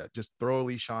 Oh boy, just throw a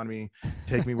leash on me,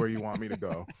 take me where you want me to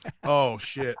go. Oh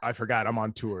shit, I forgot I'm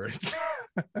on tour.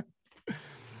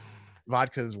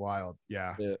 Vodka is wild.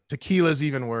 Yeah. Tequila's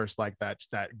even worse. Like that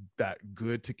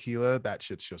good tequila, that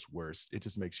shit's just worse. It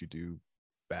just makes you do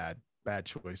bad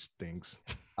choice things.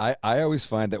 I always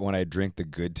find that when I drink the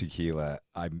good tequila,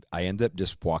 I end up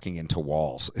just walking into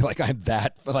walls. Like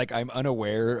I'm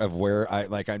unaware of where I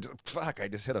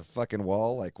just hit a fucking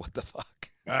wall. Like what the fuck?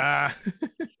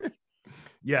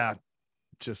 Yeah,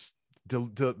 just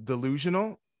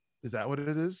delusional. Is that what it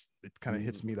is? It kind of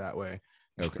hits me that way.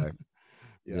 Okay.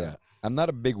 Yeah. I'm not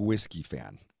a big whiskey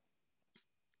fan.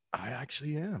 I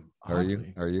actually am. Are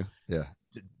you? Yeah.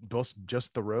 Both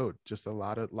just the road, just a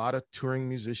lot of touring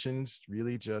musicians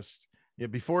really just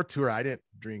before tour I didn't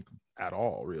drink at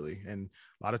all really, and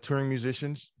a lot of touring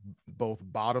musicians, both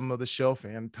bottom of the shelf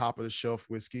and top of the shelf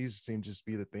whiskeys seem to just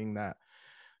be the thing that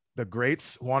the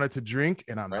greats wanted to drink,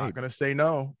 and I'm not gonna say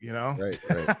no,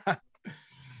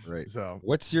 Right. So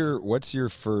what's your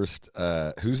first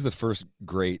who's the first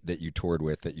great that you toured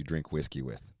with that you drink whiskey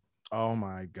with? Oh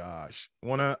my gosh.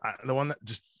 The one that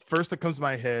just first that comes to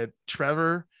my head,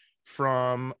 Trevor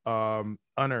from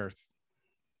Unearth.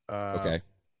 Okay.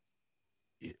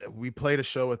 we played a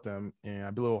show with them in,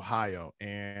 I believe, Ohio,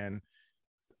 and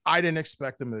I didn't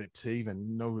expect them to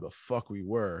even know who the fuck we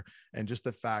were. And just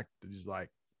the fact that he's like,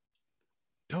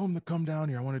 tell them to come down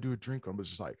here, I want to do a drink. I was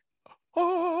just like,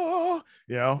 oh,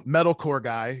 metalcore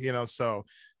guy, so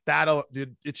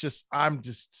dude, it's just, I'm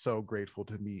just so grateful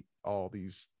to meet all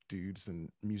these dudes and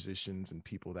musicians and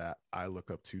people that I look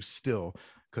up to still,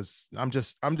 because I'm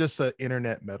just an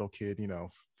internet metal kid,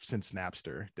 since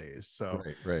Napster days. So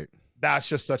right. That's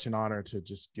just such an honor to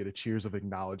just get a cheers of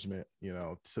acknowledgement,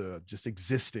 to just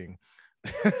existing.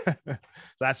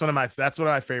 That's one of my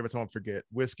favorites. I won't forget.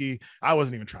 Whiskey, I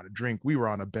wasn't even trying to drink. We were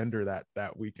on a bender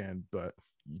that weekend, but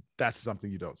that's something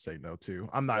you don't say no to.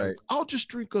 I'm not, right. I'll just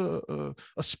drink a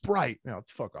Sprite.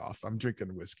 Fuck off. I'm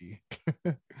drinking whiskey.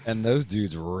 And those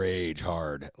dudes rage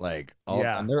hard. Like,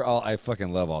 and they're all, I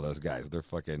fucking love all those guys. They're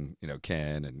fucking,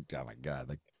 Ken, and oh my God,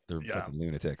 like they're fucking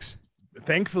lunatics.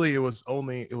 Thankfully, it was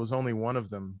only one of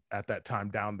them at that time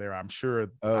down there. I'm sure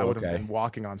I would have been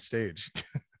walking on stage.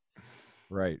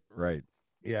 Right.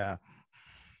 Yeah.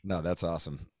 No, that's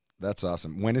awesome.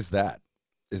 When is that?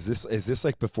 Is this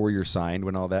like before you're signed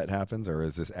when all that happens, or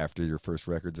is this after your first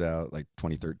record's out, like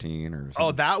 2013 or something?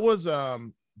 Oh, that was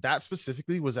that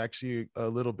specifically was actually a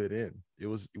little bit in. It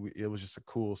was just a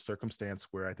cool circumstance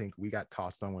where I think we got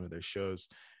tossed on one of their shows,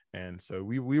 and so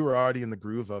we were already in the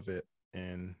groove of it,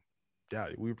 and yeah,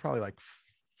 we were probably like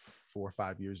 4 or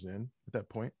 5 years in at that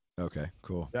point. Okay,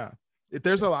 cool. Yeah.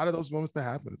 There's a lot of those moments that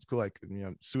happen. It's cool. Like,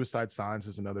 Suicide Signs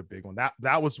is another big one.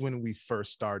 That was when we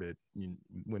first started,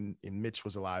 when Mitch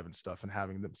was alive and stuff, and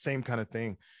having the same kind of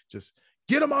thing. Just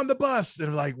get him on the bus.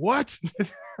 And like, what?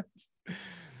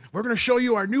 We're going to show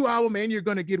you our new album and you're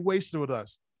going to get wasted with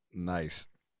us. Nice.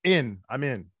 I'm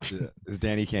in. Is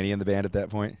Danny Kenny in the band at that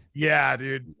point? Yeah,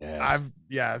 dude.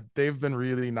 Yes. They've been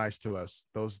really nice to us.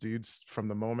 Those dudes, from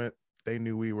the moment they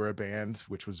knew we were a band,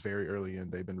 which was very early in,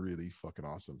 they've been really fucking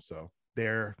awesome. So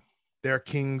they're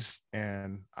kings,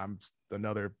 and I'm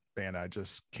another band I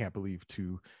just can't believe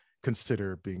to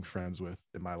consider being friends with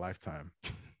in my lifetime.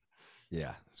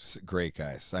 Yeah, great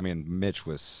guys. I mean, Mitch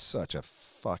was such a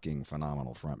fucking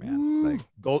phenomenal frontman.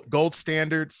 Like gold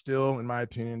standard still, in my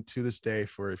opinion, to this day.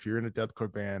 For if you're in a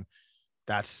deathcore band,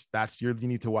 that's you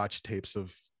need to watch tapes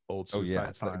of old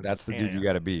Suicide Signs. That's the dude you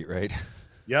got to beat, right?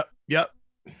 Yep.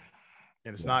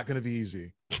 And it's not going to be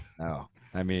easy. No,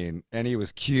 I mean, and he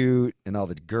was cute, and all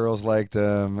the girls liked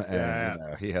him,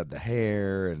 and he had the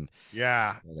hair, and he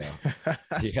had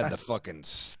the fucking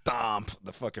stomp,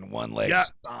 the fucking one leg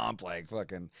stomp, like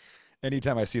fucking.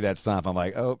 Anytime I see that stomp, I'm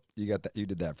like, oh, you got that, you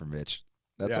did that for Mitch.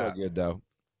 That's all good though.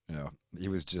 He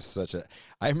was just such a.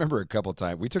 I remember a couple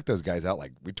times we took those guys out,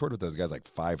 like we toured with those guys like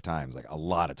 5 times, like a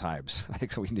lot of times.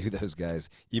 Like we knew those guys,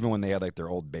 even when they had like their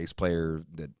old bass player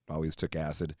that always took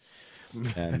acid.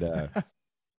 And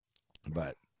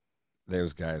but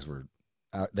those guys were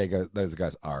those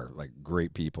guys are like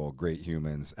great people, great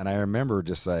humans. And I remember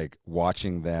just like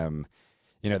watching them,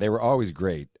 they were always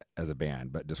great as a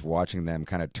band, but just watching them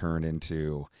kind of turn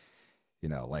into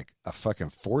like a fucking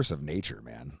force of nature,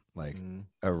 man. Like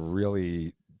a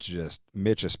really just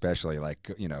Mitch especially,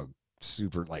 like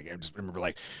super, like I just remember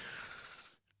like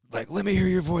let me hear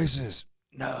your voices.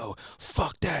 No,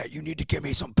 fuck that. You need to give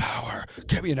me some power.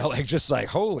 Give me, like, just like,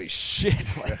 holy shit.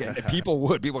 Like, and people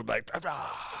would be like,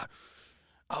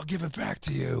 I'll give it back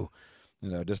to you.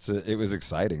 It was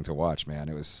exciting to watch, man.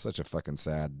 It was such a fucking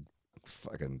sad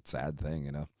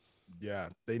thing, Yeah,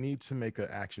 they need to make an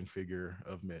action figure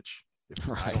of Mitch.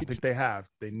 Right. I don't think they have.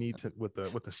 They need to with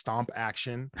the stomp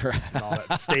action and all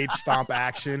that stage stomp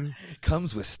action.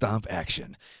 Comes with stomp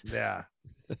action. Yeah.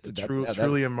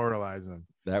 Truly immortalize him.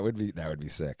 That would be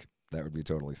sick. That would be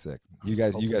totally sick. You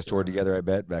guys toured together, I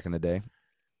bet, back in the day.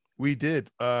 We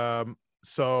did.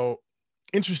 So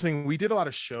interesting. We did a lot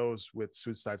of shows with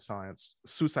Suicide Silence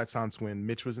when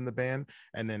Mitch was in the band,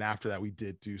 and then after that, we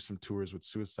did do some tours with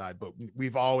Suicide. But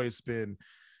we've always been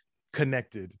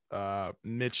connected.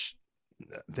 Mitch,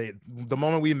 the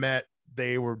moment we met,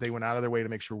 they went out of their way to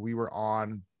make sure we were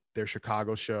on their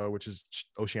Chicago show, which is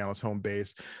Oceano's home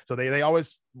base. So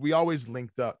we always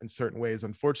linked up in certain ways.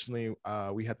 Unfortunately,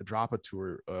 we had to drop a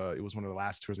tour. It was one of the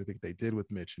last tours I think they did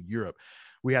with Mitch in Europe.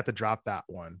 We had to drop that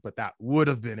one, but that would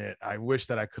have been it. I wish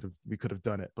that we could have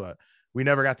done it, but we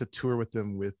never got to tour with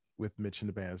them with Mitch in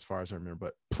the band, as far as I remember.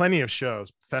 But plenty of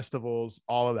shows, festivals,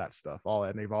 all of that stuff, all that.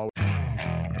 And they've all.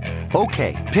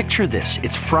 Okay, picture this.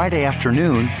 It's Friday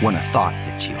afternoon when a thought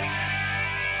hits you.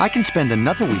 I can spend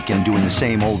another weekend doing the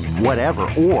same old whatever,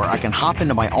 or I can hop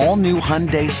into my all-new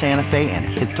Hyundai Santa Fe and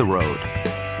hit the road.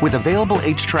 With available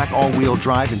H-Track all-wheel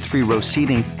drive and 3-row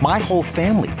seating, my whole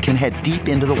family can head deep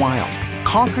into the wild.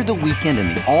 Conquer the weekend in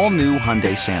the all-new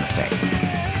Hyundai Santa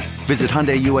Fe. Visit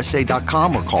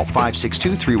HyundaiUSA.com or call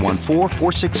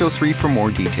 562-314-4603 for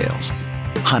more details.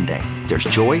 Hyundai, there's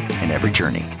joy in every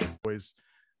journey. Always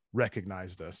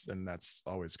recognized us, and that's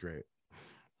always great.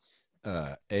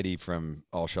 Eddie from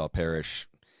All Shall Perish,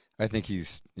 I think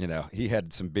he's, he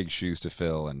had some big shoes to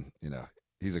fill, and,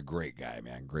 he's a great guy,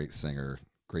 man. Great singer,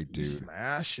 great dude. He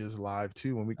smashes live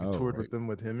too. When we toured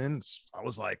with him in, I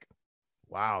was like,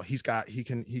 wow, he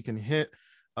can hit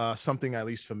something at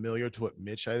least familiar to what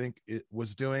Mitch, I think, it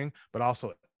was doing, but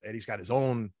also Eddie's got his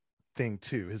own thing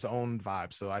too, his own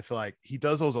vibe. So I feel like he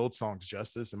does those old songs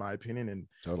justice, in my opinion. And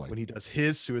totally. When he does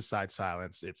his Suicide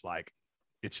Silence, it's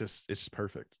just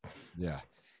perfect. Yeah.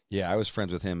 I was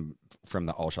friends with him from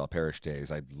the All Shall Perish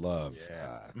days. I love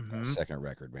second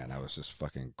record, man. I was just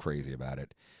fucking crazy about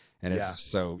it. And it's just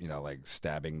so, like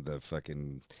stabbing the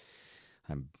fucking,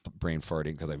 I'm brain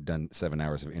farting because I've done 7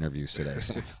 hours of interviews today.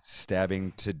 So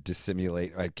stabbing to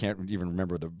dissimulate. I can't even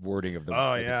remember the wording of the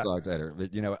songs either. But,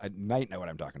 I might know what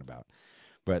I'm talking about.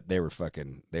 But they were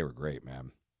great,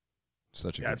 man.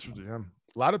 Such a it's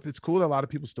cool that a lot of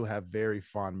people still have very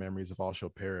fond memories of All Shall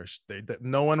Perish.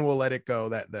 No one will let it go.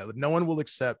 That no one will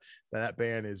accept that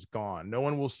band is gone. No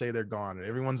one will say they're gone. And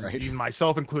everyone's, even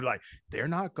myself included, like, they're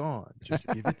not gone. Just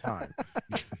give it time.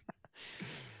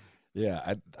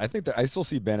 Yeah, I think that I still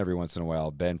see Ben every once in a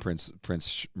while. Ben Prince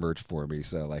merch for me,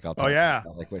 so like I'll talk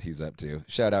about like what he's up to.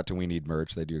 Shout out to We Need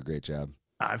Merch; they do a great job.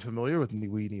 I'm familiar with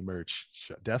We Need Merch.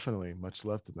 Definitely, much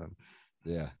love to them.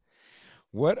 Yeah.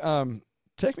 What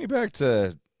take me back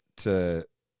to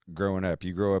growing up.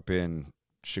 You grew up in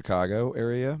Chicago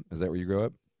area. Is that where you grew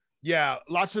up? Yeah,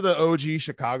 lots of the OG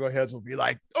Chicago heads will be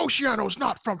like, Oceano's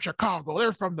not from Chicago.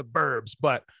 They're from the burbs.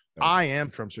 But I am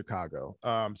from Chicago.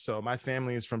 So my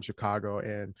family is from Chicago.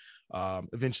 And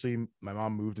eventually my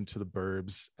mom moved into the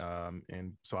burbs.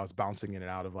 And so I was bouncing in and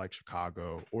out of like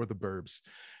Chicago or the burbs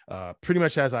pretty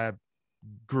much as I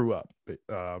grew up.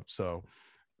 So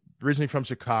originally from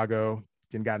Chicago,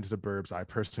 then got into the burbs. I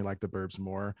personally like the burbs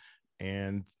more.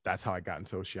 And that's how I got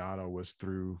into Oceano, was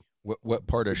through. What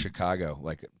part of Chicago?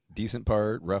 Like decent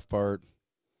part, rough part?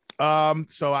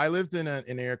 So I lived in an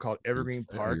area called Evergreen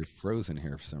Park. You're frozen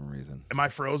here for some reason. Am I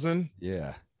frozen?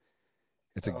 Yeah.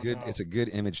 It's a good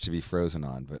image to be frozen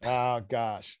on, but oh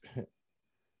gosh.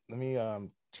 Let me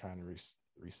try and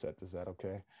reset. Is that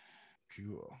okay?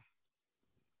 Cool.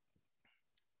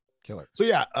 Killer. So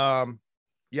yeah,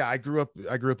 I grew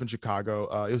up in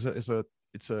Chicago.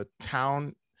 It's a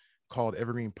town called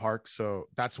Evergreen Park. So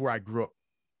that's where I grew up.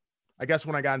 I guess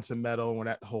when I got into metal, when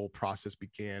that whole process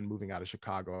began, moving out of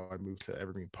Chicago, I moved to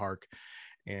Evergreen Park,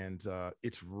 and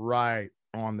it's right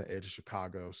on the edge of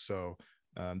Chicago. So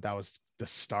that was the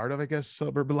start of, I guess,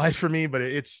 suburban life for me. But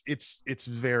it's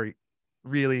very,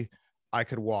 really, I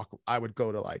would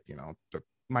go to like,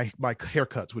 my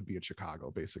haircuts would be in Chicago,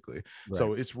 basically. Right.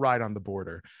 So it's right on the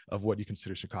border of what you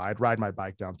consider Chicago. I'd ride my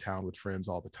bike downtown with friends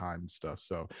all the time and stuff.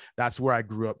 So that's where I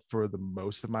grew up for the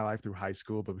most of my life through high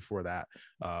school. But before that,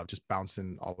 just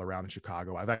bouncing all around in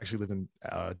Chicago. I've actually lived in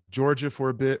Georgia for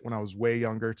a bit when I was way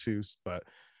younger too. But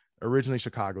originally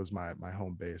Chicago is my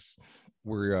home base.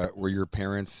 Were your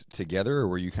parents together, or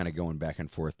were you kind of going back and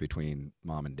forth between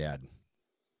mom and dad?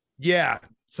 Yeah.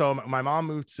 So my mom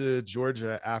moved to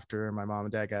Georgia after my mom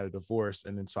and dad got a divorce.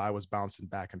 And then so I was bouncing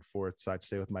back and forth. So I'd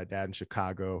stay with my dad in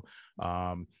Chicago,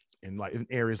 in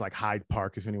areas like Hyde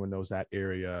Park, if anyone knows that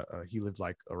area. He lived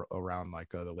like around like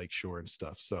the Lakeshore and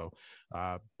stuff. So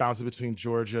bouncing between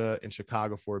Georgia and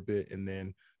Chicago for a bit, and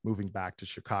then moving back to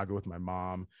Chicago with my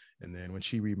mom. And then when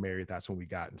she remarried, that's when we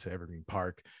got into Evergreen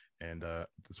Park. And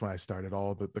that's when I started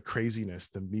all the craziness,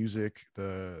 the music,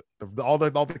 all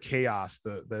the chaos,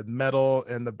 the metal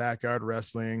and the backyard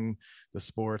wrestling, the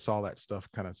sports, all that stuff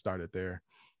kind of started there.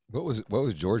 What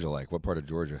was Georgia like? What part of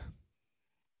Georgia?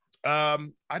 I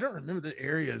don't remember the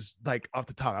areas like off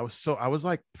the top. I was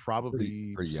like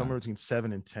probably pretty somewhere between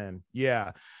 7 and 10.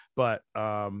 Yeah. But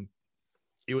they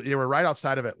were right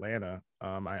outside of Atlanta.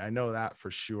 I know that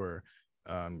for sure.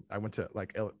 I went to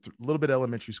like a little bit of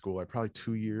elementary school, like probably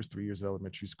 3 years of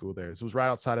elementary school there. So it was right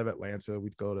outside of Atlanta.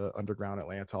 We'd go to underground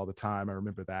Atlanta all the time. I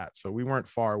remember that. So we weren't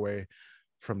far away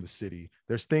from the city.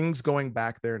 There's things going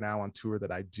back there now on tour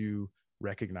that I do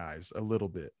recognize a little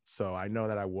bit. So I know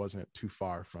that I wasn't too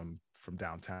far from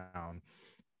downtown.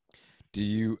 Do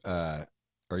you, are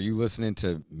you listening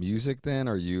to music then?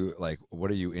 Are you like,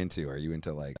 what are you into? Are you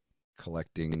into like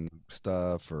collecting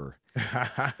stuff, or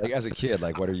like as a kid,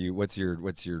 like what's your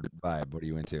vibe? What are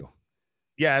you into?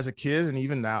 Yeah, as a kid and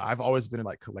even now, I've always been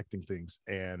like collecting things,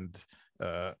 and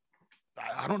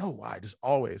I don't know why, just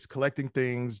always collecting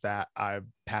things that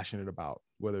I'm passionate about,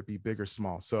 whether it be big or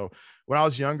small. So when I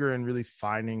was younger and really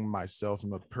finding myself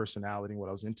and my personality and what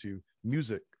I was into,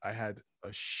 music, I had a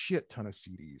shit ton of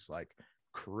CDs, like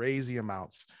crazy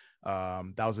amounts.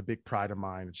 That was a big pride of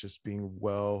mine. It's just being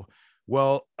well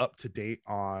up to date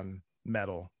on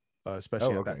metal,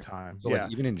 especially at that time. So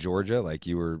like even in Georgia, like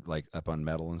you were like up on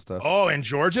metal and stuff. Oh, in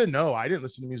Georgia? No, I didn't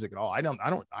listen to music at all.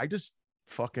 I just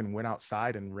fucking went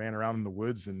outside and ran around in the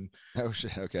woods and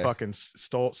fucking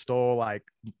stole like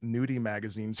nudie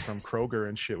magazines from Kroger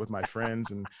and shit with my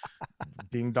friends and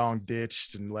ding dong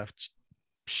ditched and left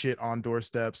shit on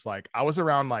doorsteps. Like I was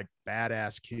around like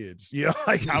badass kids, you know,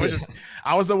 like I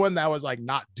was the one that was like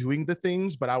not doing the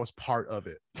things, but I was part of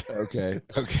it. Okay.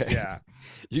 Yeah.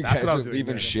 That's what I was doing.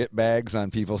 Leaving shit bags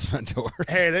on people's front doors.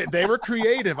 Hey, they were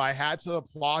creative. I had to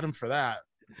applaud them for that.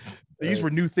 These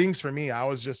were new things for me. I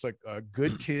was just like a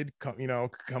good kid,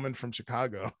 coming from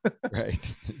Chicago.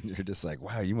 Right. You're just like,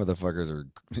 wow, you motherfuckers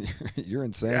you're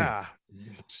insane. Yeah.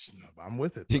 I'm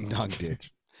with it. Ding dong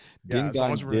ditch. Ding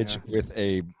dong ditch with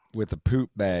a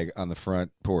poop bag on the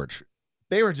front porch.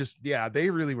 They were they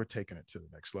really were taking it to the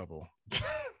next level.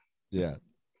 Yeah.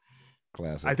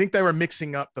 Classic. I think they were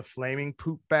mixing up the flaming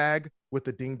poop bag with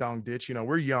the ding dong ditch. You know,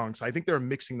 we're young, so I think they were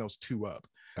mixing those two up.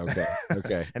 Okay.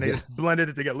 And they just blended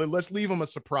it together. Let's leave them a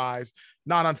surprise,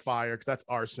 not on fire because that's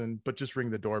arson, but just ring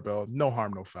the doorbell. No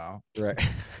harm, no foul. Right.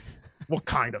 What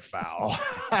kind of foul?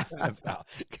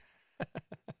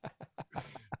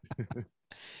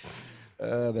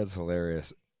 That's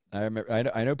hilarious. I remember.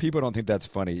 I know people don't think that's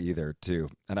funny either, too.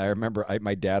 And I remember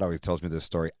my dad always tells me this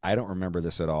story. I don't remember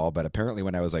this at all, but apparently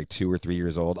when I was like 2 or 3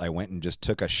 years old, I went and just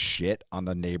took a shit on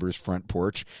the neighbor's front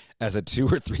porch as a 2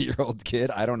 or 3 year old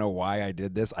kid. I don't know why I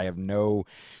did this. I have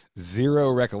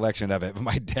zero recollection of it. But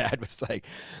my dad was like,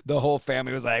 the whole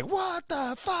family was like, "What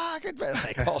the fuck?" And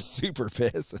like all super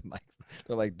pissed, and like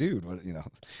they're like, "Dude, what?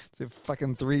 It's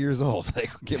fucking 3 years old. Like,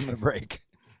 give him a break."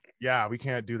 Yeah, we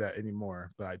can't do that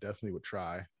anymore, but I definitely would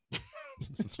try.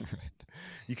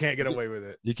 You can't get away with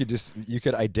it. You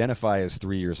could identify as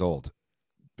 3 years old.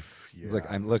 Yeah. It's like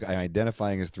I'm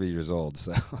identifying as 3 years old,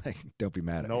 so like don't be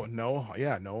mad at me.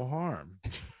 No harm.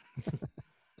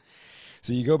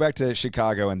 So you go back to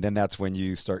Chicago, and then that's when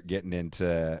you start getting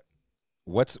into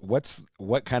what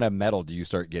kind of metal do you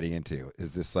start getting into?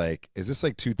 Is this like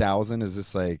 2000? Is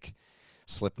this like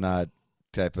Slipknot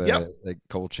type of like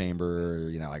Cold Chamber,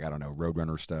 or, like I don't know,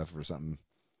 Roadrunner stuff or something?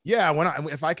 Yeah,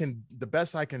 the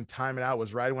best I can time it out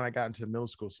was right when I got into middle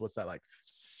school. So what's that, like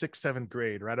 6th, 7th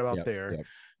grade, right about there. Yep.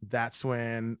 That's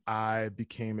when I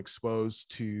became exposed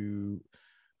to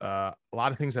a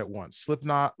lot of things at once: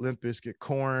 Slipknot, Limp Bizkit,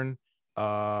 Korn,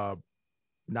 9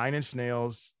 Inch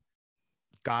Nails,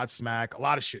 Godsmack, a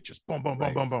lot of shit, just boom, boom,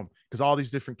 boom, boom, boom. Because all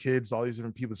these different kids, all these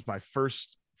different people. It's my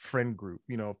first friend group,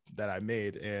 that I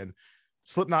made, and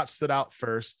Slipknot stood out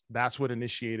first. That's what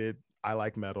initiated I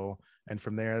like metal. And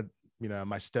from there,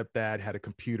 my stepdad had a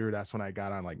computer. That's when I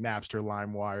got on like Napster,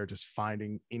 LimeWire, just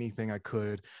finding anything I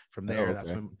could. From there,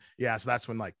 so that's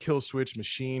when like Killswitch,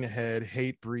 Machine Head,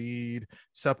 Hatebreed,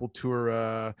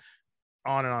 Sepultura,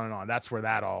 on and on and on. That's where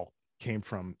that all came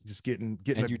from. Just getting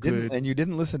good. And you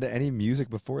didn't listen to any music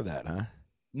before that, huh?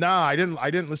 No, I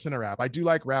didn't listen to rap. I do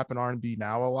like rap and R&B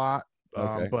now a lot,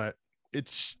 but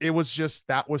it was just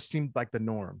seemed like the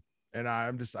norm. And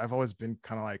I've always been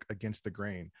kind of like against the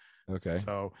grain. Okay.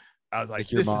 So I was like,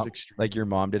 this is extreme. Like your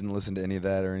mom didn't listen to any of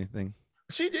that or anything?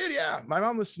 She did, yeah. My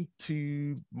mom listened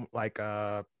to like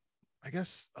I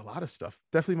guess a lot of stuff.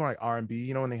 Definitely more like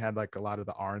R&B. When they had like a lot of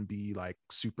the R&B like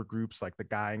super groups, like the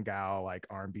Guy and Gal like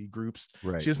R&B groups.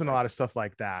 Right. She listened to a lot of stuff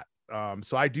like that.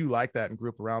 So I do like that and grew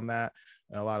up around that.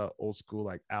 And a lot of old school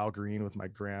like Al Green with my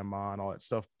grandma and all that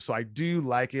stuff. So I do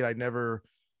like it. I never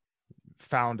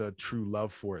found a true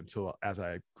love for it until as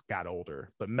I got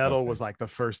older. But metal was like the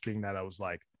first thing that I was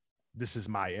like, this is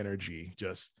my energy,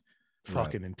 just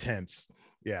fucking intense.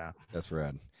 Yeah, that's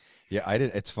rad. Yeah,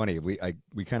 it's funny, we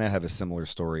kind of have a similar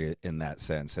story in that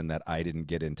sense, in that I didn't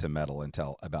get into metal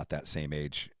until about that same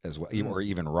age as well, or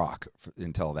even rock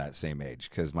until that same age,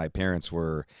 because my parents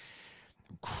were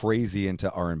crazy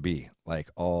into R&B, like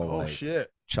all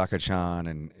shit, Chaka Khan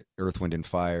and Earth, Wind and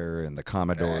Fire and the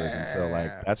Commodores. And so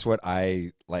like that's what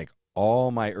I like.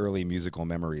 All my early musical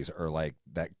memories are like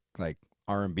that, like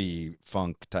R&B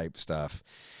funk type stuff.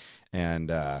 And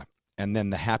then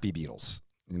the Happy Beatles,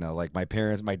 like my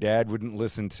dad wouldn't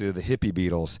listen to the hippie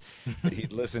Beatles, but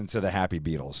he'd listen to the Happy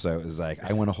Beatles. So it was like,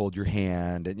 I Want to Hold Your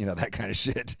Hand, and that kind of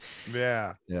shit.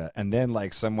 Yeah. Yeah. And then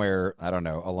like somewhere, I don't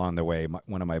know, along the way,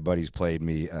 one of my buddies played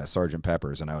me Sgt.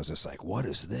 Pepper's, and I was just like, what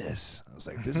is this? I was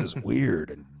like, this is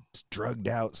weird and drugged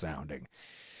out sounding.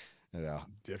 You know,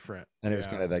 different. And it was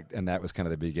kind of like, and that was kind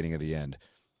of the beginning of the end.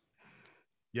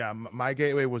 Yeah, my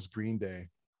gateway was Green Day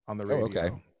on the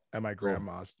radio at my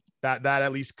grandma's. That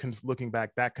at least looking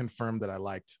back, that confirmed that I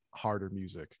liked harder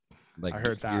music. Like I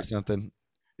heard that or something.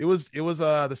 It was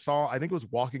the song, I think it was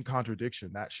Walking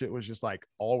Contradiction. That shit was just like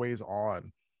always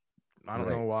on. I don't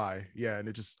know why. Yeah,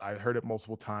 and I heard it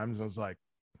multiple times and I was like,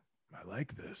 I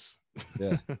like this.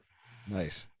 Yeah.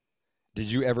 Nice. Did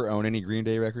you ever own any Green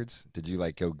Day records? Did you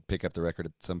like go pick up the record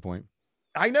at some point?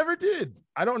 I never did.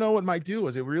 I don't know what my deal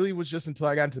was. It really was just until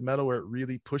I got into metal where it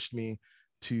really pushed me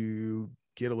to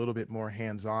get a little bit more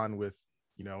hands-on with,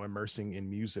 you know, immersing in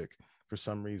music for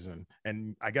some reason.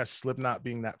 And I guess Slipknot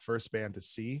being that first band to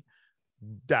see,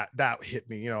 that hit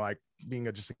me, you know, like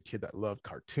being just a kid that loved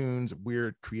cartoons,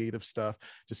 weird creative stuff,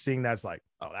 just seeing that's like,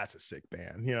 oh, that's a sick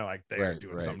band, you know, like they're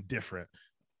doing something different.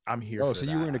 I'm here. Oh, so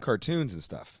you were into cartoons and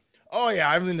stuff. Oh yeah,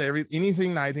 I'm into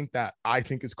anything that I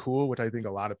think is cool, which I think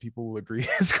a lot of people will agree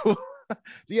is cool.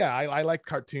 Yeah, I like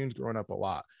cartoons growing up a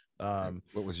lot.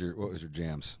 What was your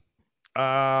jams?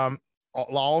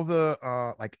 All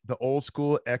the like the old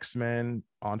school X-Men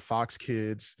on Fox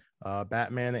Kids,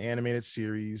 Batman the animated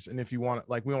series, and if you want,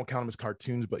 like, we don't count them as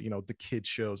cartoons, but you know, the kid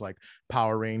shows like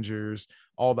Power Rangers,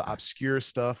 all the obscure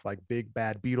stuff like Big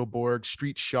Bad Beetleborg,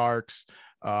 Street Sharks.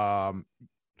 I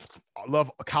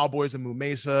love Cowboys and Moo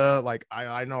Mesa. Like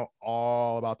I know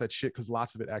all about that shit because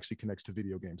lots of it actually connects to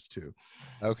video games too.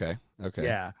 Okay.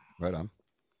 Yeah. Right on.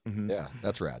 Mm-hmm. Yeah,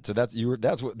 that's rad. So that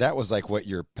was like what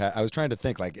I was trying to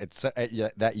think, like it's at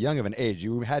that young of an age,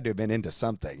 you had to have been into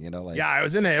something, you know, like. Yeah, I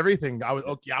was into everything. I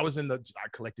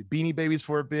collected Beanie Babies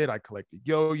for a bit. I collected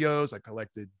yo-yos. I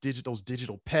collected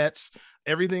digital pets.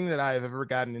 Everything that I've ever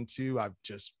gotten into, I've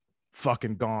just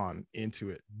fucking gone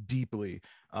into it deeply,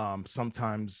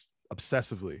 sometimes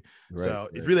obsessively.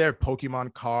 It really had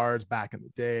Pokemon cards back in the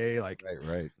day, like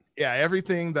right. Yeah,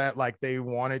 everything that like they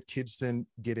wanted kids to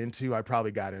get into, I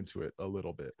probably got into it a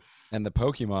little bit. And the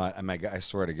Pokemon, I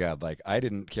swear to God, like I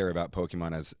didn't care about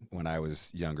Pokemon when I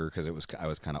was younger because I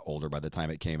was kind of older by the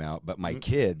time it came out. But my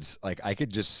kids, like I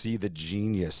could just see the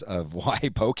genius of why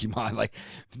Pokemon. Like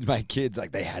my kids,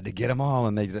 like they had to get them all,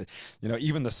 and they, you know,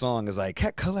 even the song is like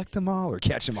collect them all or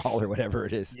catch them all or whatever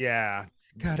it is. Yeah,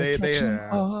 gotta catch them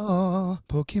all,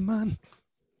 Pokemon.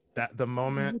 That the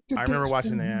moment I remember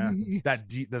watching the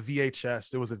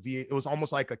VHS, it was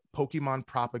almost like a Pokemon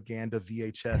propaganda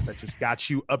VHS that just got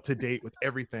you up to date with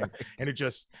everything. And it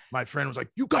just, my friend was like,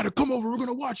 you got to come over, we're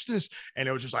gonna watch this. And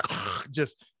it was just like,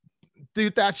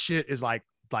 dude, that shit is like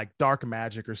dark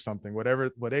magic or something.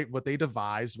 What they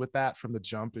devised with that from the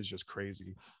jump is just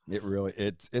crazy. It really,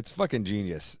 it's fucking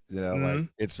genius. You know, like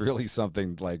it's really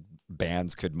something like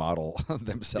bands could model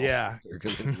themselves. Yeah,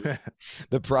 because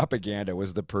the propaganda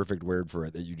was the perfect word for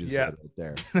it that you just said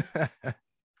right there.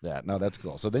 Yeah, no, that's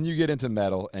cool. So then you get into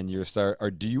metal and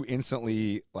do you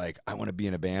instantly like, I want to be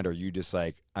in a band, or you just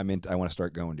like, I want to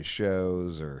start going to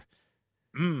shows or?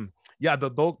 Yeah,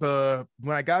 the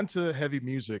when I got into heavy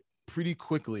music pretty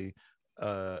quickly,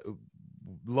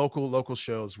 local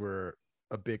shows were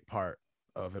a big part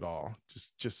of it all.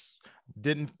 Just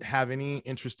didn't have any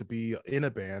interest to be in a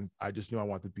band. I just knew I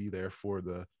wanted to be there for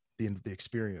the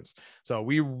experience. So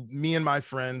me and my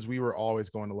friends, we were always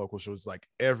going to local shows like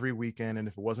every weekend. And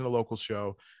if it wasn't a local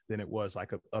show, then it was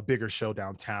like a bigger show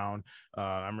downtown.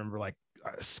 I remember like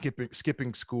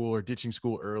skipping school or ditching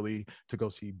school early to go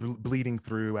see Bleeding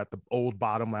Through at the old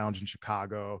Bottom Lounge in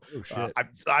Chicago. Oh, shit.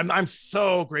 I'm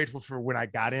so grateful for when I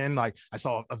got in. Like I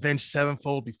saw Avenged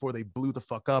Sevenfold before they blew the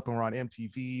fuck up and were on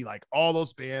MTV. Like all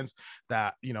those bands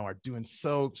that, you know, are doing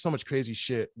so much crazy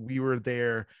shit. We were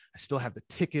there. I still have the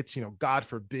tickets. You know, God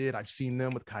forbid, I've seen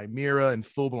them with Chimera and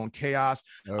Full Blown Chaos.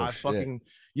 I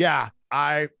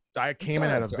came in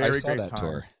at a very great time.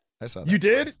 Tour. I saw that. You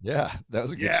did? Yeah, that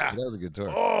was a good. Yeah, that was a good tour.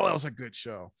 Oh, that was a good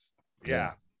show.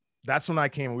 Yeah, that's when I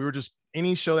came. We were just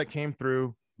any show that came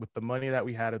through with the money that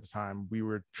we had at the time. We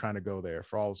were trying to go there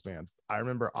for all those bands. I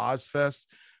remember Ozfest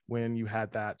when you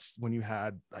had I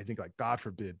think like God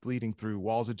forbid, Bleeding Through,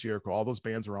 Walls of Jericho. All those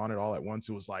bands were on it all at once.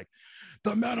 It was like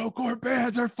the metalcore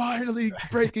bands are finally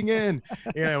breaking in.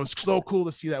 Yeah, it was so cool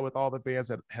to see that with all the bands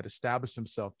that had established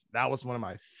themselves. That was one of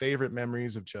my favorite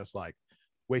memories of just like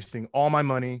wasting all my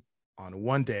money on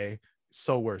one day.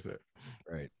 So worth it.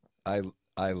 Right.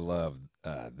 I love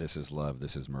This Is Love,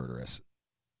 This Is Murderous.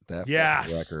 That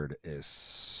record is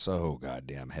so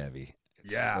goddamn heavy.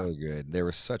 It's so good. They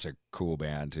were such a cool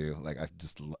band too. Like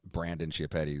Brandon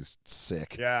Chiapetti's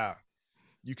sick. Yeah.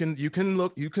 You can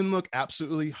look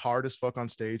absolutely hard as fuck on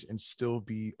stage and still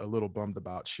be a little bummed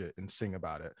about shit and sing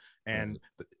about it. And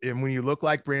when you look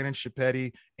like Brandon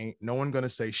Chiappetti, ain't no one gonna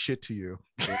say shit to you.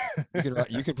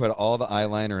 You can put all the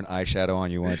eyeliner and eyeshadow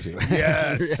on you want to.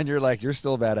 Yes. And you're like, you're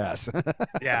still badass.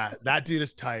 Yeah, that dude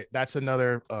is tight. That's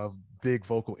another big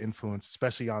vocal influence,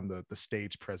 especially on the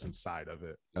stage presence side of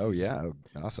it. Oh yeah,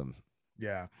 awesome.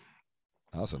 Yeah.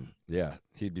 Awesome. Yeah.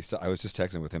 I was just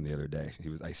texting with him the other day.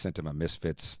 I sent him a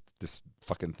Misfits, this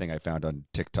fucking thing I found on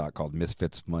TikTok called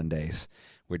Misfits Mondays,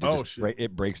 which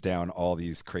it breaks down all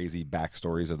these crazy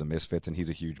backstories of the Misfits. And he's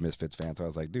a huge Misfits fan. So I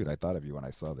was like, dude, I thought of you when I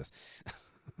saw this.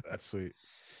 That's sweet.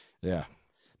 Yeah.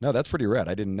 No, that's pretty rad.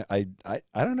 I don't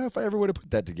know if I ever would have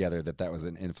put that together, that was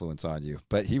an influence on you,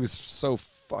 but he was so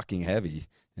fucking heavy,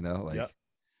 like, yep.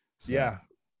 So. Yeah.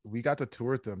 We got to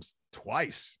tour with them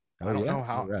twice. Oh, I don't know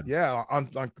how. Yeah,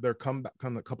 on their comeback,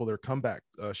 a couple of their comeback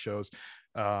shows.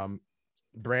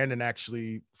 Brandon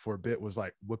actually for a bit was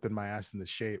like whipping my ass into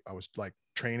shape. I was like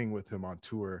training with him on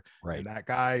tour, right? And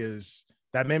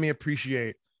that made me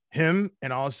appreciate him,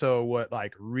 and also what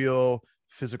like real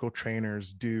physical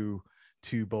trainers do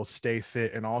to both stay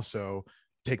fit and also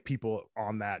take people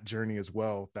on that journey as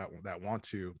well. That want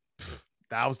to.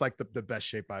 That was like the best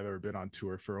shape I've ever been on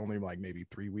tour for only like maybe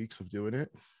 3 weeks of doing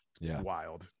it. Yeah,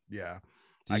 wild. Yeah,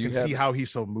 I can see how he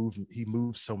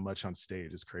moves so much on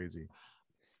stage. It's crazy.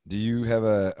 Do you have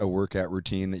a workout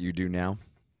routine that you do now?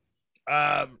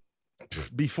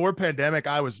 Before pandemic,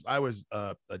 I was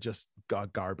just a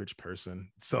garbage person.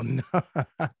 So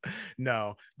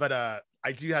no. But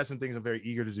I do have some things I'm very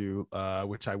eager to do,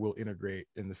 which I will integrate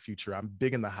in the future. I'm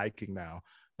big in the hiking now,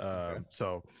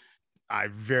 so I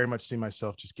very much see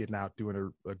myself just getting out,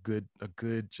 doing a good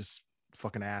just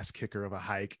fucking ass kicker of a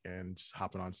hike and just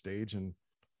hopping on stage and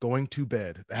going to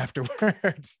bed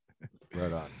afterwards.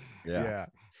 Right on. Yeah.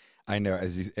 I know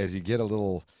as you get a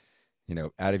little,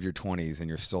 out of your 20s and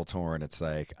you're still touring, it's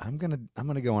like, I'm going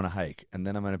to go on a hike and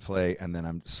then I'm going to play and then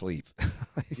I'm sleep.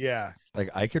 Yeah. Like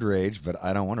I could rage, but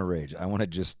I don't want to rage. I want to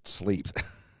just sleep.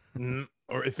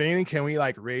 Or if anything, can we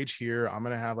like rage here? I'm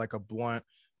going to have like a blunt.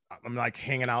 I'm like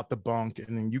hanging out the bunk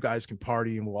and then you guys can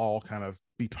party and we'll all kind of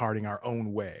be partying our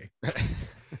own way.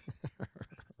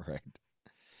 Right.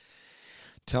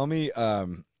 Tell me,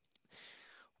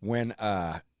 when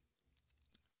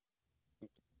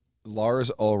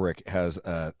Lars Ulrich has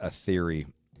a theory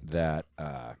that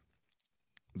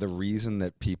the reason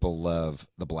that people love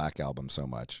the Black Album so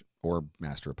much or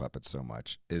Master of Puppets so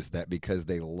much is that because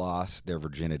they lost their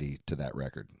virginity to that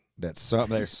record. There's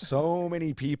so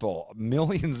many people,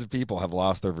 millions of people have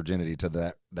lost their virginity to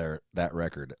that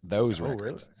record. Those records.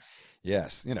 Really?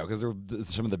 Yes, because they're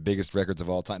some of the biggest records of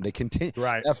all time. They continue.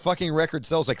 Right. That fucking record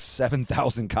sells like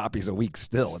 7,000 copies a week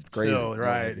still. It's crazy. Still,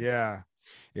 right, yeah.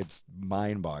 It's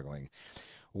mind-boggling.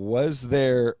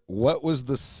 What was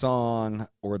the song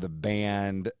or the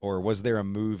band or was there a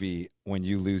movie when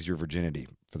you lose your virginity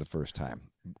for the first time?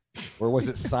 Or was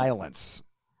it Silence?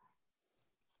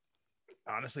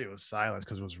 Honestly, it was Silence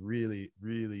because it was really,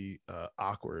 really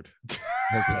awkward.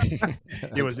 Okay.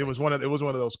 It was one of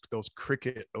those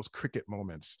cricket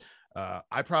moments.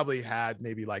 I probably had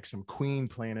maybe like some Queen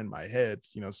playing in my head,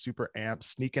 super amped,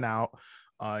 sneaking out.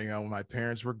 When my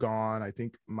parents were gone, I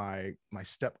think my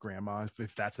step grandma,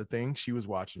 if that's a thing, she was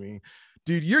watching me.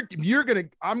 Dude,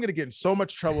 I'm gonna get in so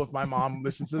much trouble if my mom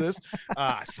listens to this.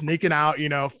 Sneaking out,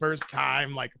 first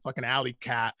time, like a fucking alley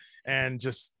cat, and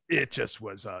it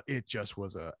was a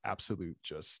absolute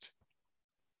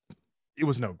it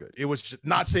was no good. It was just I'm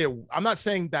not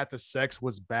saying that the sex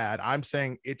was bad. I'm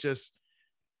saying it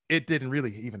didn't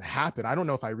really even happen. I don't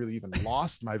know if I really even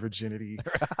lost my virginity.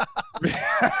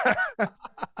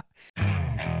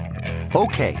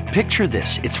 Okay, picture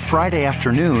this. It's Friday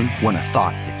afternoon when a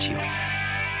thought hits you.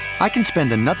 I can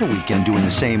spend another weekend doing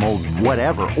the same old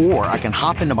whatever, or I can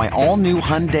hop into my all-new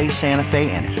Hyundai Santa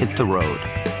Fe and hit the road.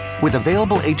 With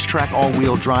available H-Track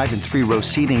all-wheel drive and 3-row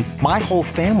seating, my whole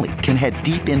family can head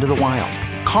deep into the wild.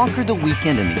 Conquer the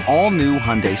weekend in the all-new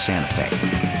Hyundai Santa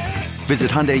Fe. Visit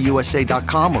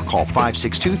HyundaiUSA.com or call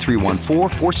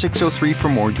 562-314-4603 for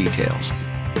more details.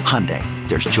 Hyundai,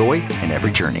 there's joy in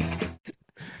every journey.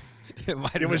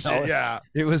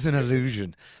 It was an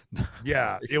illusion.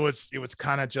 Yeah, it was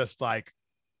kind of just like,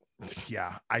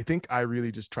 yeah, I think I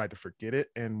really just tried to forget it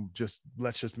and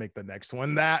let's just make the next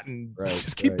one that and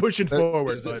just keep pushing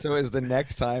forward. So is the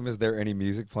next time, is there any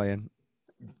music playing?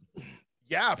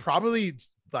 Yeah, probably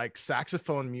like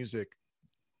saxophone music.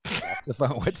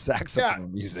 Saxophone? What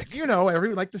saxophone music?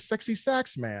 Every like the sexy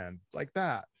sax man, like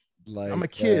that. Like I'm a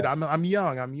kid. I'm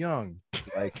young.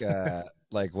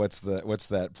 like what's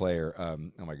that player? Oh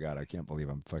my god, I can't believe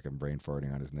I'm fucking brain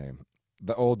farting on his name.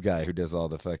 The old guy who does all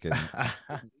the fucking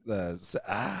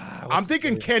I'm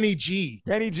thinking Kenny G.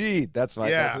 Kenny G. That's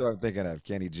what I'm thinking of.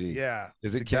 Kenny G. Yeah.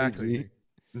 Is it exactly. Kenny G?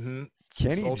 Mm-hmm.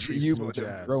 Kenny G, you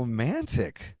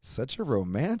romantic. Such a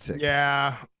romantic.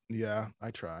 Yeah.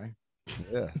 I try.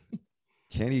 Yeah.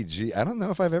 Kenny G. I don't know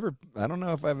if I've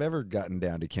ever gotten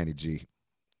down to Kenny G.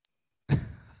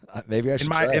 Maybe I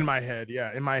should in my head.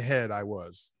 Yeah. In my head I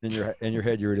was. In your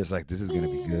head you were just like, this is gonna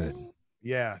be good.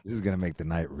 Yeah. This is gonna make the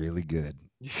night really good.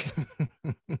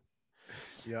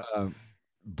 Yeah.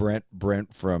 Brent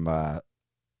from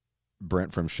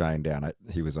Shinedown,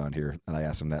 he was on here and I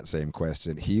asked him that same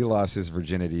question. He lost his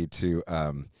virginity to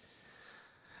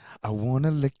I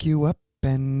wanna lick you up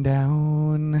and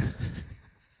down.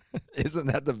 Isn't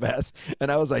that the best?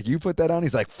 And I was like, you put that on?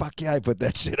 He's like, fuck yeah, I put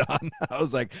that shit on. I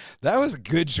was like, that was a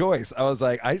good choice. I was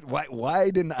like, why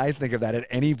didn't I think of that at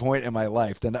any point in my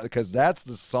life? Because that's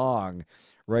the song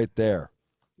right there.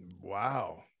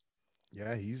 Wow.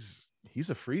 Yeah, he's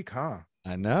a freak, huh?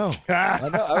 I know.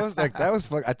 I was like, that was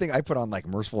fuck. I think I put on like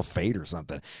Merciful Fate or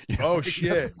something. Oh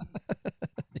shit.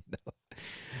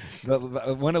 But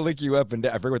I want to lick you up and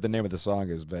down. I forget what the name of the song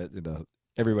is, but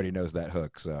everybody knows that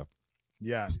hook. So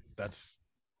yeah,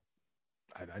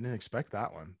 I didn't expect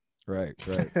that one. Right.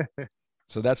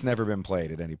 So that's never been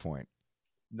played at any point.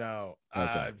 No.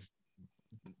 Okay.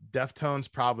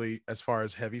 Deftones, probably as far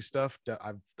as heavy stuff,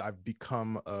 I've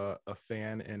become a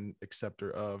fan and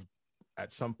acceptor of.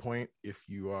 At some point, if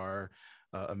you are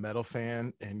a metal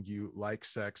fan and you like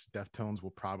sex, Deftones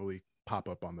will probably pop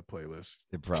up on the playlist.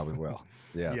 It probably will.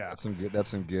 Yeah. Yeah. That's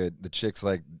some good. The chicks,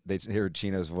 like, they hear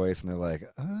Chino's voice and they're like,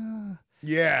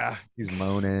 yeah, he's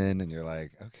moaning, and you're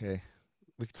like, okay,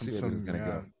 we can see where he's gonna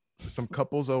go. Some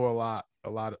couples owe a lot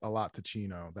to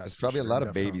Chino. There's probably a lot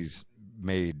of babies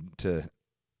made to.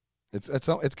 It's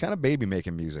kind of baby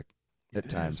making music at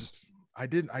times. I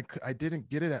didn't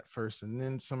get it at first, and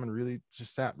then someone really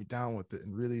just sat me down with it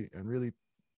and really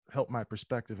helped my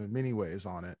perspective in many ways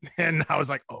on it. And I was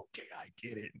like, okay, I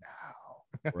get it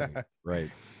now.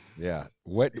 Right. Yeah.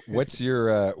 What's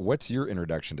your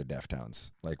introduction to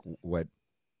Deftones?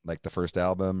 Like the first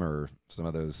album or some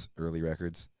of those early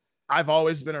records? I've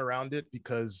always been around it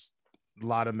because a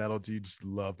lot of metal dudes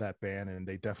love that band, and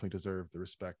they definitely deserve the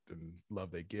respect and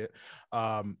love they get.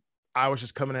 I was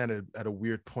just coming at a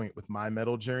weird point with my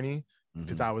metal journey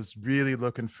because I was really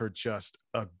looking for just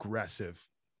aggressive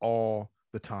all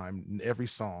the time in every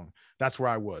song. That's where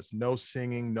I was. No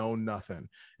singing, no nothing.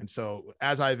 And so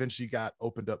as I eventually got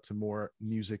opened up to more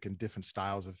music and different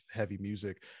styles of heavy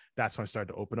music, that's when I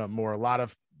started to open up more. A lot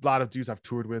of dudes I've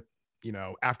toured with,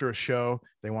 after a show,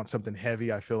 they want something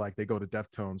heavy. I feel like they go to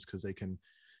Deftones because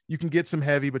you can get some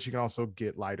heavy, but you can also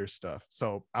get lighter stuff.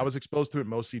 So I was exposed to it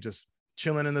mostly just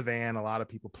chilling in the van, a lot of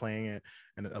people playing it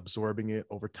and absorbing it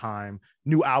over time.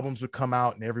 New albums would come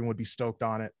out and everyone would be stoked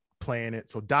on it, playing it.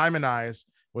 So Diamond Eyes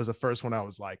was the first one I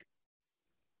was like,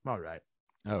 all right.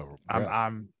 Oh,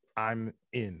 I'm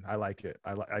in. I like it.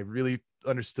 I really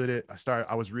understood it.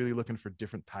 I was really looking for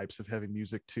different types of heavy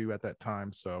music too at that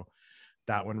time. So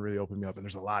that one really opened me up, and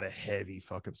there's a lot of heavy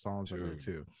fucking songs in there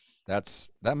too.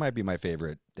 That might be my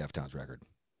favorite Deftones record.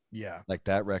 Yeah. Like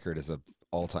that record is a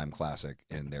all-time classic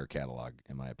in their catalog,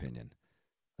 in my opinion.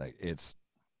 Like it's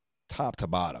top to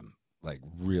bottom, like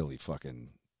really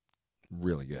fucking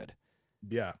really good.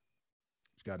 Yeah.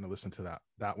 I've gotten to listen to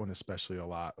that one especially a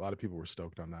lot. A lot of people were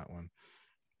stoked on that one.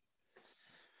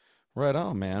 Right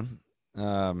on, man.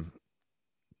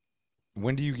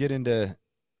 When do you get into,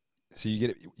 so you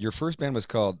get, your first band was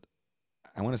called,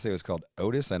 I want to say it was called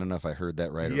Otis. I don't know if I heard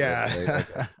that right. Yeah.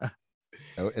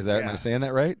 Is that, am I saying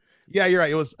that right? Yeah, you're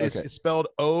right. It's spelled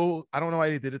O. I don't know why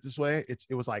they did it this way. It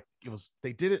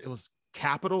was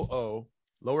capital O,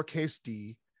 lowercase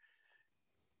d,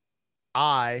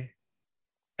 I,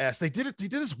 S. They did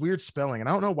this weird spelling, and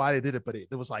I don't know why they did it, but it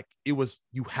was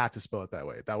you had to spell it that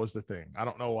way. That was the thing. I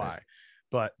don't know why.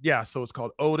 But yeah, so it's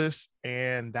called Otis,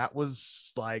 and that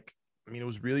was like, it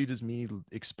was really just me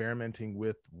experimenting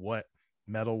with what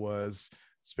metal was,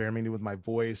 experimenting with my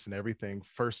voice and everything.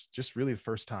 Just really the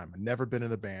first time. I've never been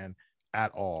in a band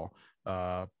at all.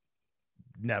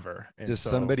 Never. And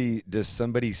does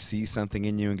somebody see something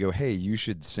in you and go, hey, you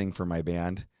should sing for my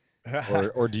band?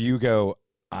 or do you go,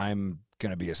 I'm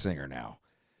gonna be a singer now?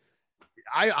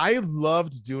 I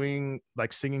loved doing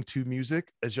like singing to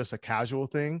music as just a casual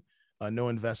thing, no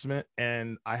investment.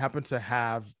 And I happened to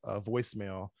have a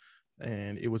voicemail,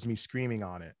 and it was me screaming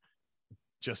on it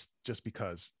just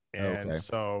because. And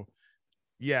so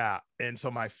Yeah. And so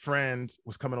my friend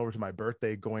was coming over to my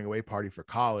birthday going away party for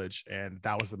college. And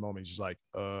that was the moment. She's like,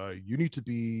 you need to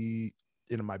be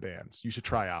in my bands. You should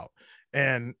try out.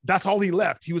 And that's all he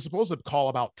left. He was supposed to call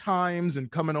about times and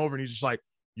coming over. And he's just like,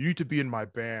 you need to be in my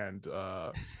band.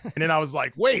 And then I was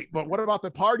like, wait, but what about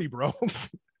the party, bro?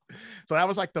 So that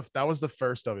was like that was the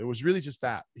first of it. It was really just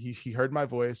that he heard my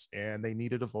voice and they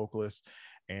needed a vocalist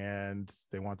and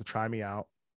they wanted to try me out.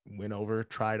 Went over,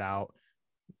 tried out.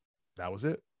 That was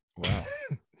it. Wow.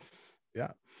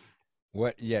 Yeah.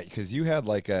 What? Yeah, because you got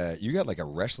like a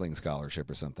wrestling scholarship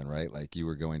or something, right? Like you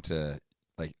were going to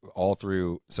like all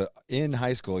through. So in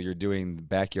high school, you're doing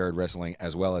backyard wrestling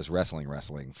as well as wrestling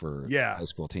for high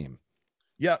school team.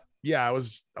 Yep. Yeah, I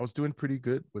was doing pretty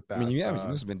good with that. I mean, you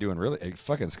must have been doing really a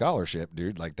fucking scholarship,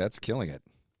 dude. Like that's killing it.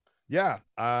 Yeah.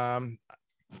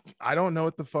 I don't know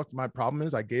what the fuck my problem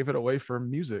is. I gave it away for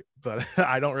music, but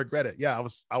I don't regret it. Yeah,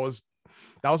 that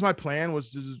was my plan.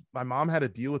 My mom had a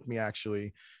deal with me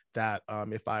actually that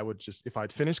if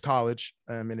I'd finish college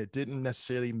and it didn't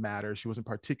necessarily matter, she wasn't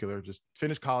particular, just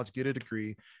finish college, get a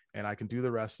degree, and I can do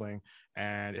the wrestling.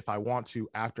 And if I want to,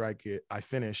 after I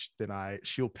finish, then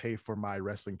she'll pay for my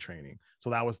wrestling training. So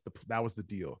that was the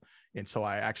deal. And so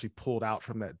I actually pulled out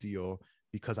from that deal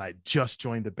because I just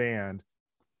joined the band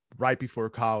right before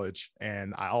college,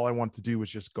 and all I wanted to do was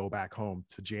just go back home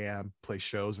to jam, play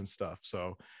shows and stuff.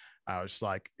 So I was just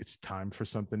like, it's time for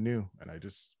something new, and I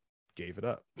just gave it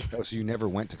up. Oh, so you never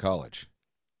went to college?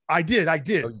 I did,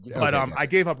 okay, but I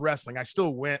gave up wrestling. I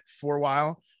still went for a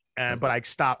while, but I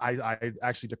stopped. I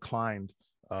actually declined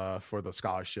for the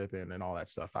scholarship and all that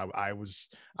stuff. I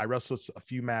wrestled a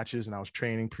few matches and I was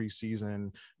training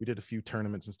preseason. We did a few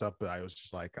tournaments and stuff, but I was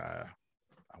just like, I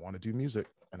want to do music,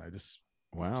 and I just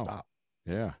stop.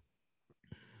 Yeah.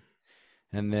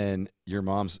 And then your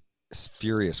mom's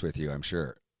furious with you, I'm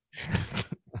sure.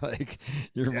 Like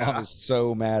your mom is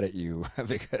so mad at you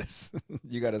because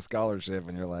you got a scholarship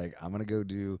and you're like, I'm gonna go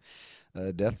do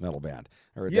a death metal band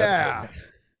or a death metal band.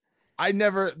 I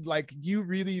never, like, you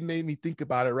really made me think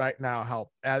about it right now, how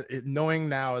knowing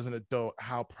now as an adult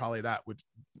how probably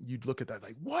you'd look at that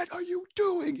like, what are you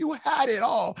doing? You had it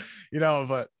all,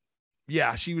 but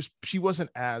yeah, she wasn't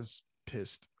as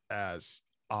pissed as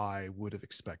I would have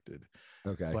expected.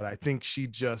 Okay. But I think she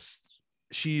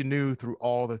knew through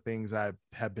all the things I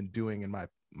have been doing in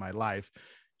my life,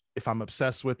 if I'm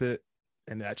obsessed with it,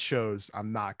 and that shows,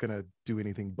 I'm not going to do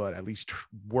anything but at least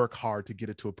work hard to get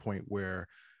it to a point where,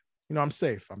 I'm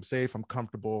safe, I'm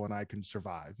comfortable, and I can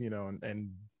survive,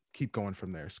 and keep going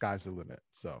from there. Sky's the limit.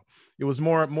 So it was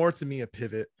more to me a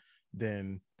pivot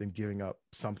than giving up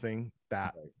something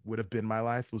that would have been my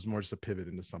life. It was more just a pivot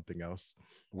into something else.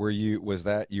 Was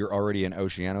that you're already in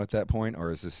Oceano at that point,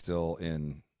 or is this still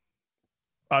in?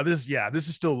 This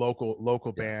is still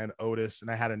local band, Otis, and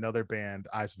I had another band,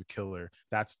 Eyes of a Killer.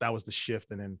 That was the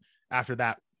shift, and then after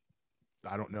that,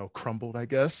 I don't know, crumbled, I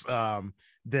guess.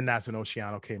 Then that's when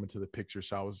Oceano came into the picture.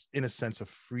 So I was in a sense a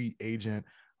free agent,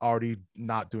 already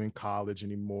not doing college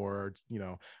anymore,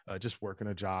 just working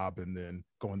a job and then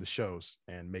going to shows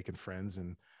and making friends.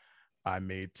 And I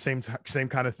made same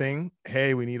kind of thing.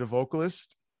 Hey, we need a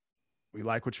vocalist. We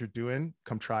like what you're doing.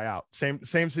 Come try out. Same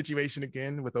situation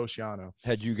again with Oceano.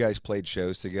 Had you guys played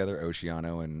shows together,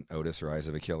 Oceano and Otis or Eyes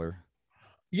of a Killer?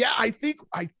 Yeah, I think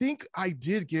I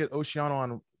did get Oceano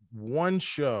on one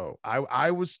show.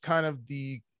 I was kind of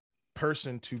the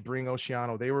person to bring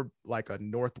Oceano. They were like a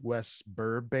Northwest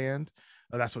Burb band.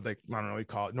 That's what I don't know, we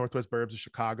call it. Northwest Burbs of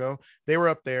Chicago. They were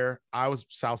up there. I was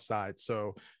South Side.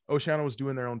 So Oceano was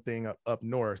doing their own thing up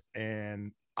north,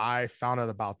 and I found out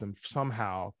about them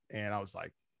somehow, and I was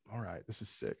like, all right, this is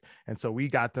sick. And so we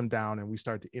got them down and we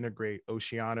started to integrate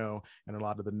Oceano and a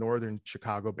lot of the northern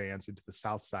Chicago bands into the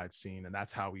South Side scene. And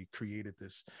that's how we created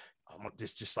this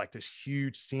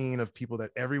huge scene of people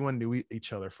that everyone knew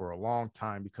each other for a long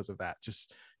time because of that.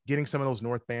 Just getting some of those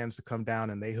North bands to come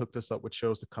down, and they hooked us up with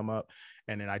shows to come up.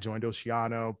 And then I joined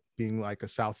Oceano, being like a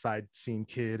South Side scene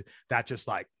kid. That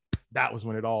was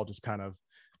when it all just kind of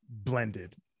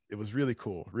blended. It was really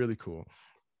cool, really cool.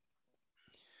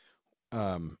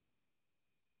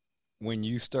 When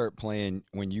you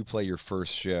play your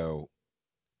first show,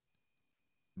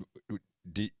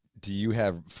 do you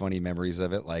have funny memories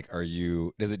of it? Like,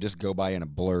 does it just go by in a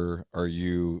blur? Are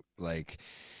you like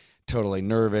totally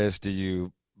nervous? Do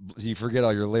you forget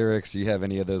all your lyrics? Do you have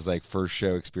any of those like first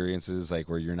show experiences, like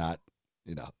where you're not,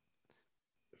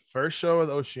 First show with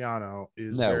Oceano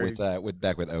is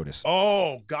with Otis.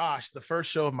 Oh gosh, the first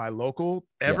show of my local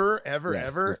ever.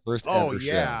 First ever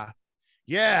show.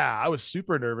 Yeah, I was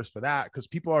super nervous for that because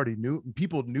people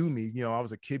knew me. You know, I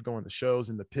was a kid going to shows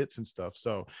in the pits and stuff.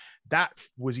 So that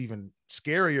was even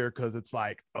scarier because it's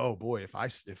like, oh boy,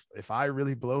 if I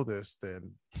really blow this,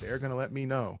 then they're gonna let me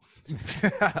know,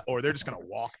 or they're just gonna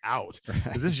walk out.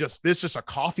 Because this just a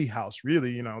coffee house,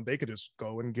 really. You know, they could just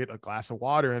go and get a glass of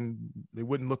water and it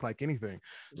wouldn't look like anything.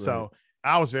 Right. So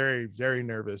I was very, very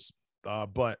nervous,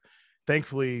 but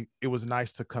thankfully, it was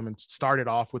nice to come and start it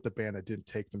off with a band that didn't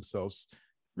take themselves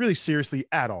really seriously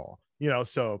at all. You know,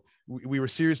 so we were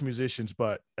serious musicians,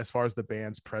 but as far as the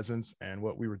band's presence and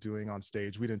what we were doing on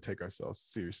stage, we didn't take ourselves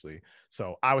seriously.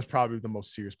 So I was probably the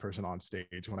most serious person on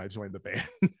stage when I joined the band.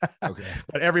 Okay.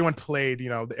 But everyone played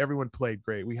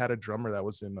great. We had a drummer that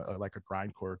was in like a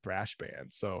grindcore thrash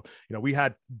band. So, you know, we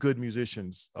had good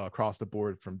musicians across the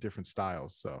board from different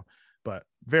styles. So, but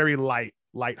very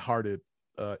lighthearted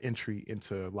entry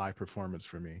into live performance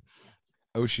for me.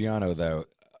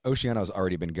 Oceano's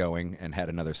already been going and had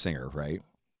another singer, right?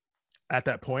 At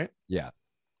that point? Yeah.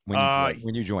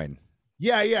 When you joined.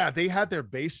 Yeah. They had their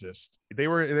bassist. They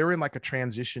were in like a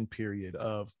transition period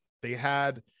of, they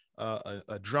had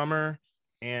a drummer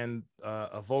and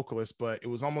a vocalist, but it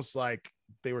was almost like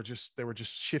they were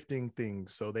just shifting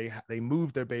things. So they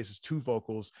moved their bassist to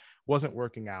vocals, wasn't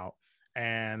working out.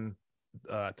 And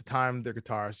at the time,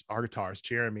 our guitarist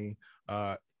Jeremy,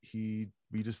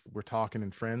 we just were talking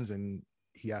and friends, and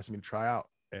he asked me to try out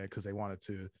because they wanted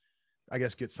to, I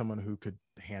guess, get someone who could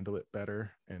handle it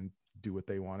better and do what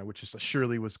they wanted, which is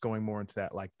surely was going more into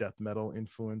that like death metal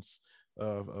influence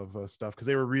of stuff, because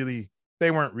they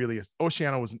weren't really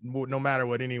Oceano was, no matter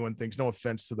what anyone thinks, no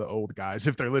offense to the old guys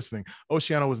if they're listening,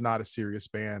 Oceano was not a serious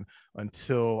band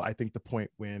until I think the point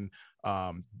when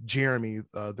Jeremy,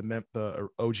 the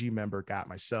OG member, got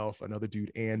myself, another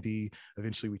dude, Andy.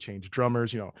 Eventually we changed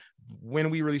drummers. You know, when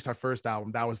we released our first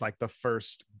album, that was like the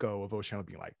first go of Oceano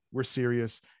being like, we're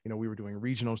serious. You know, we were doing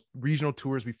regional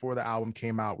tours before the album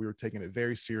came out. We were taking it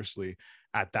very seriously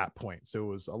at that point. So it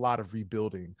was a lot of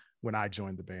rebuilding when I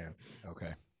joined the band.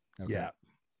 Okay. Yeah.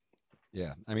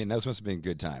 I mean, those must have been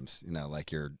good times, you know,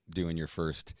 like you're doing your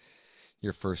first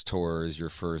tours, your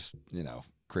first, you know,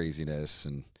 craziness.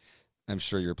 And I'm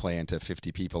sure you're playing to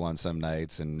 50 people on some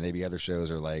nights, and maybe other shows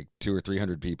are like 200 or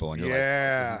 300 people. And you're like,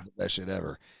 this is the best shit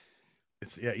ever.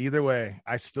 Either way,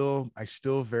 I still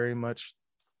very much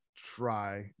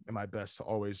try my best to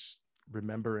always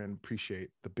remember and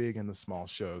appreciate the big and the small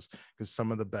shows, because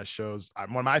some of the best shows,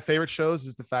 one of my favorite shows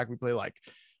is the fact we play like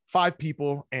 5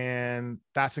 people, and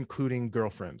that's including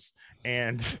girlfriends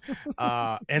and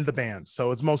the bands.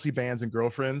 So it's mostly bands and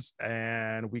girlfriends,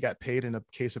 and we got paid in a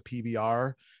case of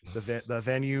PBR. The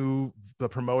venue, the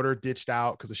promoter ditched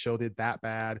out because the show did that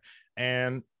bad,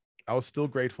 and I was still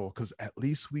grateful because at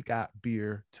least we got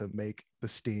beer to make the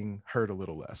sting hurt a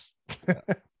little less.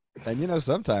 And you know,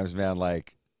 sometimes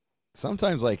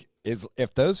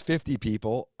if those 50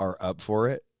 people are up for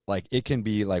it, like it can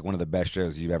be like one of the best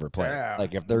shows you've ever played. Yeah.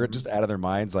 Like if they're just out of their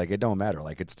minds, like it don't matter.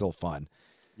 Like it's still fun.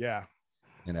 Yeah.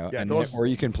 You know, or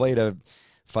you can play to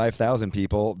 5,000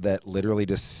 people that literally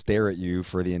just stare at you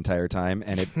for the entire time,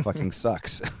 and it fucking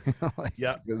sucks. Like,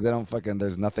 yeah. Because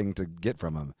there's nothing to get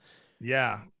from them.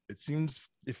 Yeah. It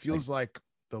feels like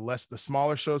the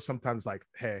smaller shows sometimes like,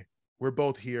 hey, we're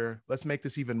both here. Let's make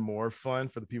this even more fun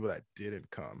for the people that didn't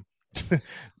come.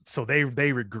 So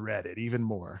they regret it even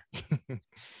more.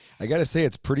 I gotta say,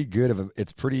 it's pretty good.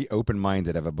 It's pretty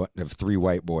open-minded of 3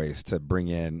 white boys to bring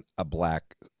in a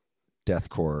black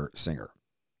deathcore singer.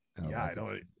 I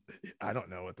don't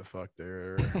know what the fuck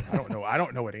I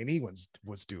don't know what anyone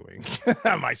was doing,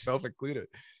 myself included.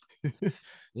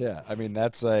 Yeah, I mean,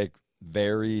 that's like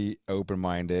very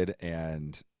open-minded,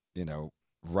 and you know,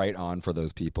 right on for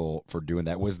those people for doing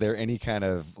that. Was there any kind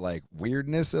of like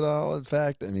weirdness at all? In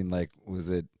fact, I mean, like, was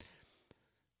that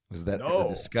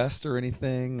discussed or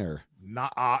anything, or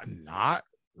not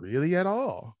really at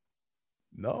all?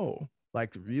 No,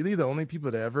 like really the only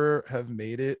people that ever have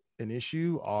made it an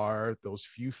issue are those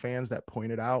few fans that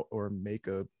point it out or make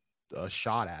a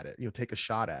shot at it, take a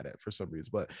shot at it for some reason.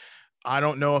 But I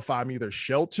don't know if I'm either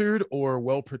sheltered or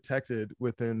well protected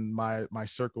within my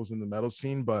circles in the metal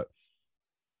scene, but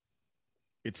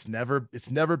it's never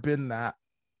been that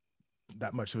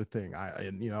much of a thing.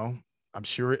 I'm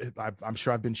sure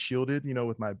I've been shielded,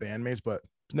 with my bandmates, but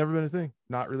it's never been a thing.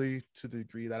 Not really to the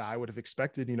degree that I would have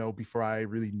expected, before I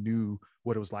really knew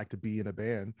what it was like to be in a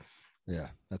band. Yeah,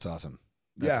 that's awesome.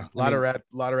 A lot of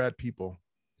rad people.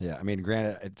 Yeah, I mean,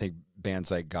 granted, I think bands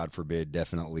like God Forbid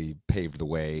definitely paved the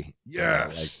way.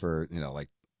 Yes, like for like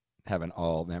having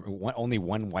only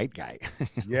one white guy.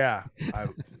 Yeah.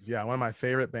 One of my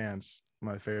favorite bands.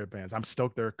 I'm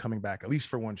stoked they're coming back at least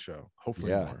for one show.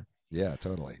 Hopefully more. Yeah,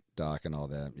 totally. Doc and all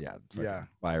that. Yeah. Yeah.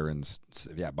 Byron's.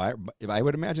 Yeah. I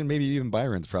would imagine maybe even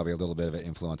Byron's probably a little bit of an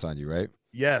influence on you, right?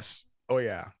 Yes. Oh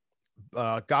yeah.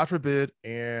 God forbid.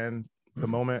 And the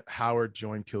moment Howard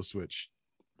joined Killswitch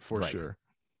for sure.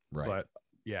 Right. But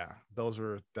yeah, that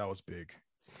was big.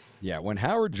 Yeah. When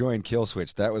Howard joined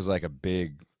Killswitch, that was a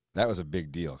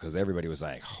big deal because everybody was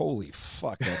like, holy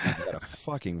fuck, that dude's got a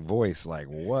fucking voice. Like,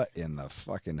 what in the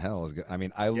fucking hell is I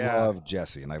mean, I love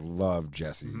Jesse and I love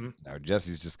Jesse. Now,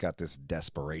 Jesse's just got this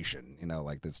desperation,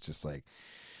 like that's just like,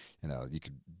 you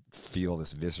could feel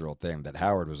this visceral thing that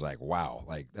Howard was like, wow,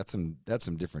 like that's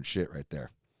some different shit right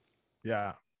there.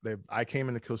 Yeah. I came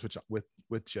into Killswitch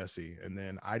with Jesse, and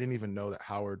then I didn't even know that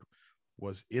Howard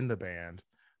was in the band.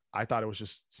 I thought it was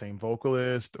just same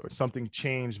vocalist or something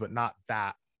changed, but not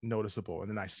that noticeable. And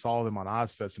then I saw them on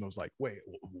Ozfest and I was like, wait,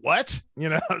 what?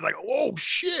 I was like, oh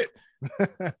shit.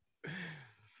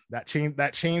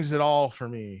 that changed it all for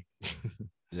me.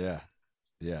 Yeah.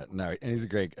 No, and he's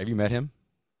great. Have you met him?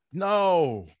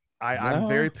 No. I'm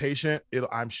very patient.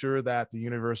 I'm sure that the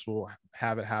universe will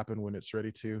have it happen when it's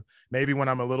ready to. Maybe when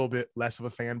I'm a little bit less of a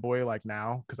fanboy like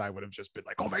now, because I would have just been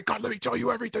like, oh my God, let me tell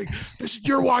you everything.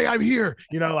 You're why I'm here.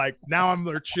 Like now I'm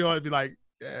chill. I'd be like,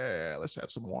 yeah, let's have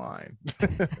some wine.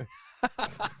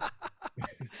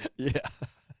 Yeah.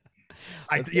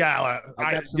 I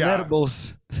got some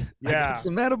edibles. Yeah. I got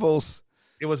some edibles.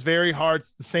 It was very hard.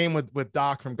 It's the same with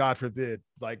Doc from God Forbid,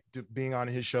 like being on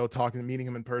his show, meeting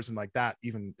him in person, like that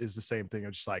even is the same thing.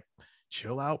 I'm just like,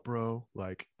 chill out, bro.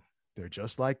 Like they're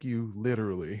just like you,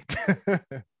 literally.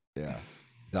 Yeah.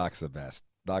 Doc's the best.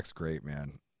 Doc's great,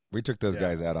 man. We took those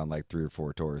guys out on like 3 or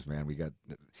 4 tours, man. We got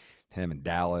him in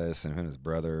Dallas and him and his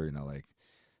brother, like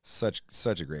such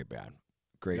a great band.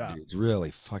 Great dudes.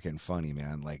 Really fucking funny,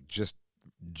 man. Like just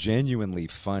genuinely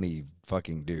funny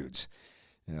fucking dudes,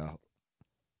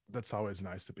 That's always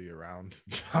nice to be around,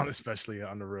 especially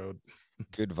on the road.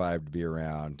 Good vibe to be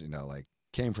around, like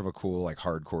came from a cool, like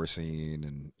hardcore scene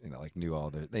and, like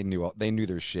they knew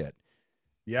their shit.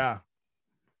 Yeah.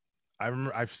 I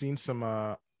remember I've seen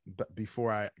some,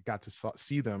 before I got to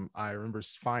see them, I remember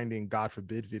finding God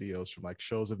Forbid videos from like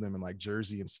shows of them in like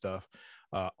Jersey and stuff,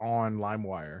 on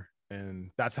LimeWire.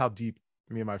 And that's how deep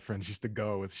me and my friends used to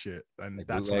go with shit. And like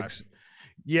that's what just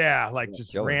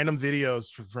killer. Random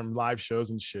videos from live shows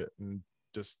and shit and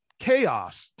just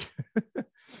chaos.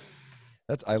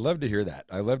 I love to hear that.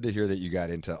 I love to hear that you got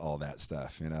into all that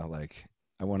stuff, like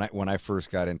when I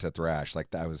first got into thrash,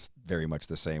 like that was very much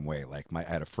the same way. Like I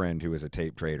had a friend who was a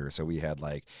tape trader. So we had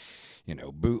like,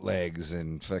 bootlegs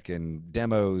and fucking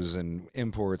demos and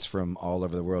imports from all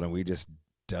over the world. And we just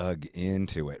dug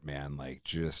into it, man. Like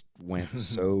just went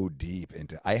so deep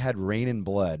into I had Rain in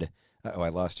Blood. Oh, I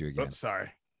lost you again. Oops, sorry.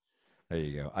 There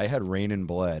you go. I had Rain in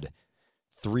Blood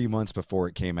 3 months before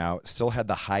it came out. Still had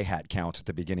the hi-hat count at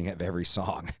the beginning of every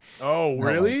song. Oh,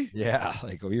 really? Yeah.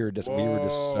 Like we had a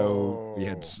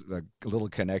little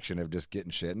connection of just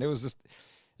getting shit. And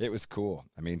it was cool.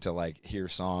 I mean, to like hear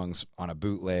songs on a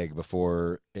bootleg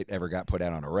before it ever got put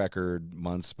out on a record,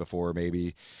 months before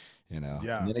maybe,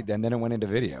 Yeah. And then it went into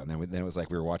video. And then it was like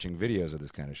we were watching videos of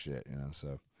this kind of shit,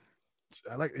 so.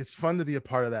 It's fun to be a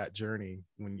part of that journey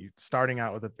when you starting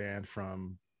out with a band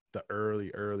from the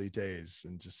early days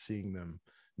and just seeing them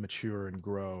mature and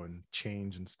grow and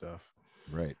change and stuff.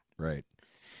 Right.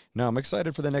 No, I'm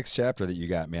excited for the next chapter that you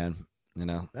got, man.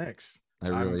 Thanks. I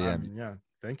really am. Yeah.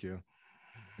 Thank you.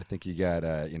 I think you got,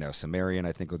 Sumerian,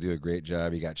 I think will do a great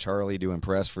job. You got Charlie doing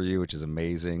press for you, which is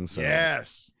amazing. So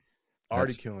yes.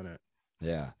 Already killing it.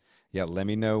 Yeah. Yeah. Let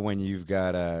me know when you've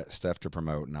got stuff to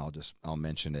promote and I'll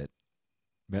mention it.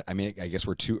 I mean, I guess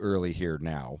we're too early here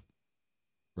now,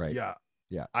 right? Yeah.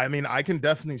 Yeah. I mean, I can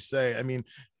definitely say,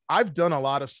 I've done a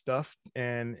lot of stuff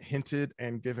and hinted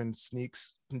and given sneak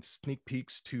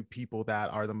peeks to people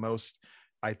that are the most,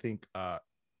 I think,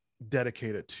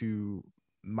 dedicated to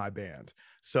my band.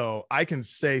 So I can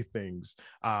say things.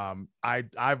 I've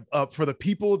for the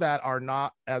people that are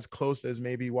not as close as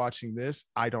maybe watching this,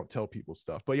 I don't tell people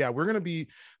stuff. But yeah,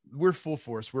 we're full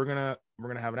force. We're gonna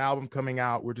have an album coming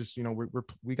out. We're just, we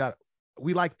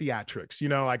like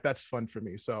theatrics, like that's fun for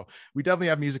me. So we definitely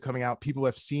have music coming out. People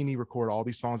have seen me record all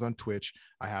these songs on Twitch.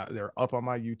 They're up on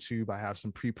my YouTube. I have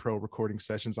some pre-pro recording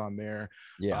sessions on there.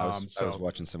 Yeah, I was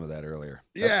watching some of that earlier.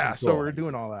 That's cool. So we're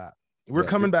doing all that. We're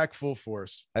coming back full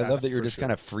force. I love that you're just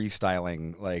kind of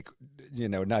freestyling, like,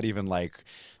 not even like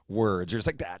words. You're just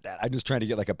like that. I'm just trying to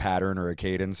get like a pattern or a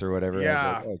cadence or whatever.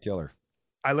 Yeah. Like, oh, killer.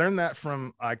 I learned that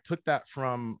I took that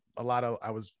from I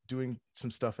was doing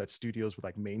some stuff at studios with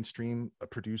like mainstream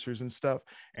producers and stuff.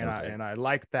 And Okay. I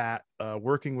like that,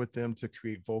 working with them to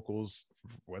create vocals,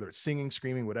 whether it's singing,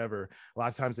 screaming, whatever. A lot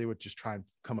of times they would just try and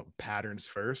come up with patterns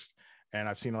first. And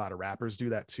I've seen a lot of rappers do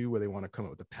that too, where they want to come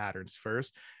up with the patterns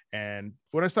first. And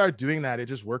when I started doing that, it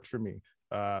just worked for me.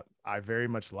 I very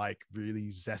much like really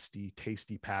zesty,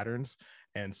 tasty patterns.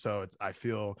 And so I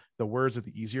feel the words are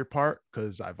the easier part,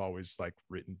 because I've always like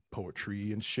written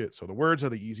poetry and shit. So the words are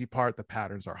the easy part. The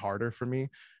patterns are harder for me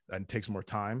and takes more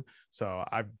time. So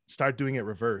I've started doing it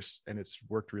reverse, and it's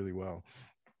worked really well.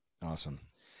 Awesome.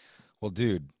 Well,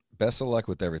 dude, best of luck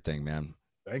with everything, man.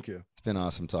 Thank you. It's been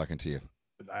awesome talking to you.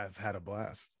 I've had a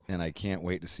blast. And I can't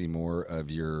wait to see more of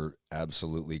your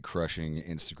absolutely crushing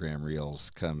Instagram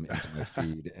reels come into my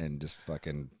feed and just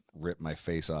fucking rip my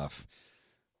face off.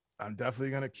 I'm definitely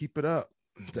going to keep it up.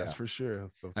 That's for sure.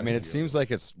 So I mean, it seems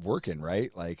like it's working, right?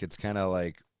 Like it's kind of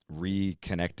like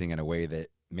reconnecting in a way that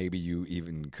maybe you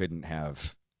even couldn't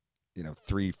have,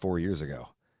 3-4 years ago.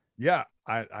 Yeah,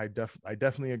 I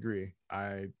definitely agree.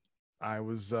 I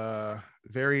was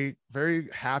very, very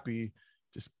happy,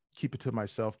 just keep it to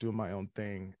myself, doing my own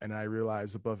thing. And I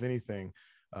realized above anything,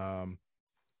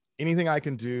 anything I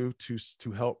can do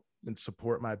to help and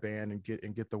support my band and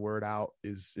get the word out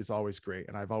is always great.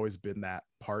 And I've always been that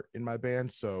part in my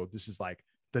band. So this is like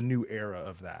the new era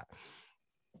of that.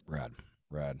 Rad.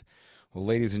 Well,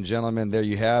 ladies and gentlemen, there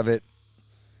you have it.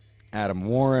 Adam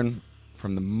Warren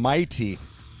from the mighty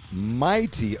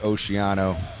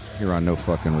Oceano here on No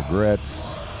Fucking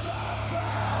Regrets. No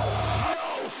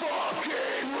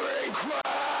fucking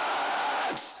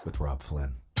regrets. With Rob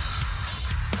Flynn.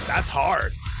 That's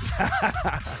hard.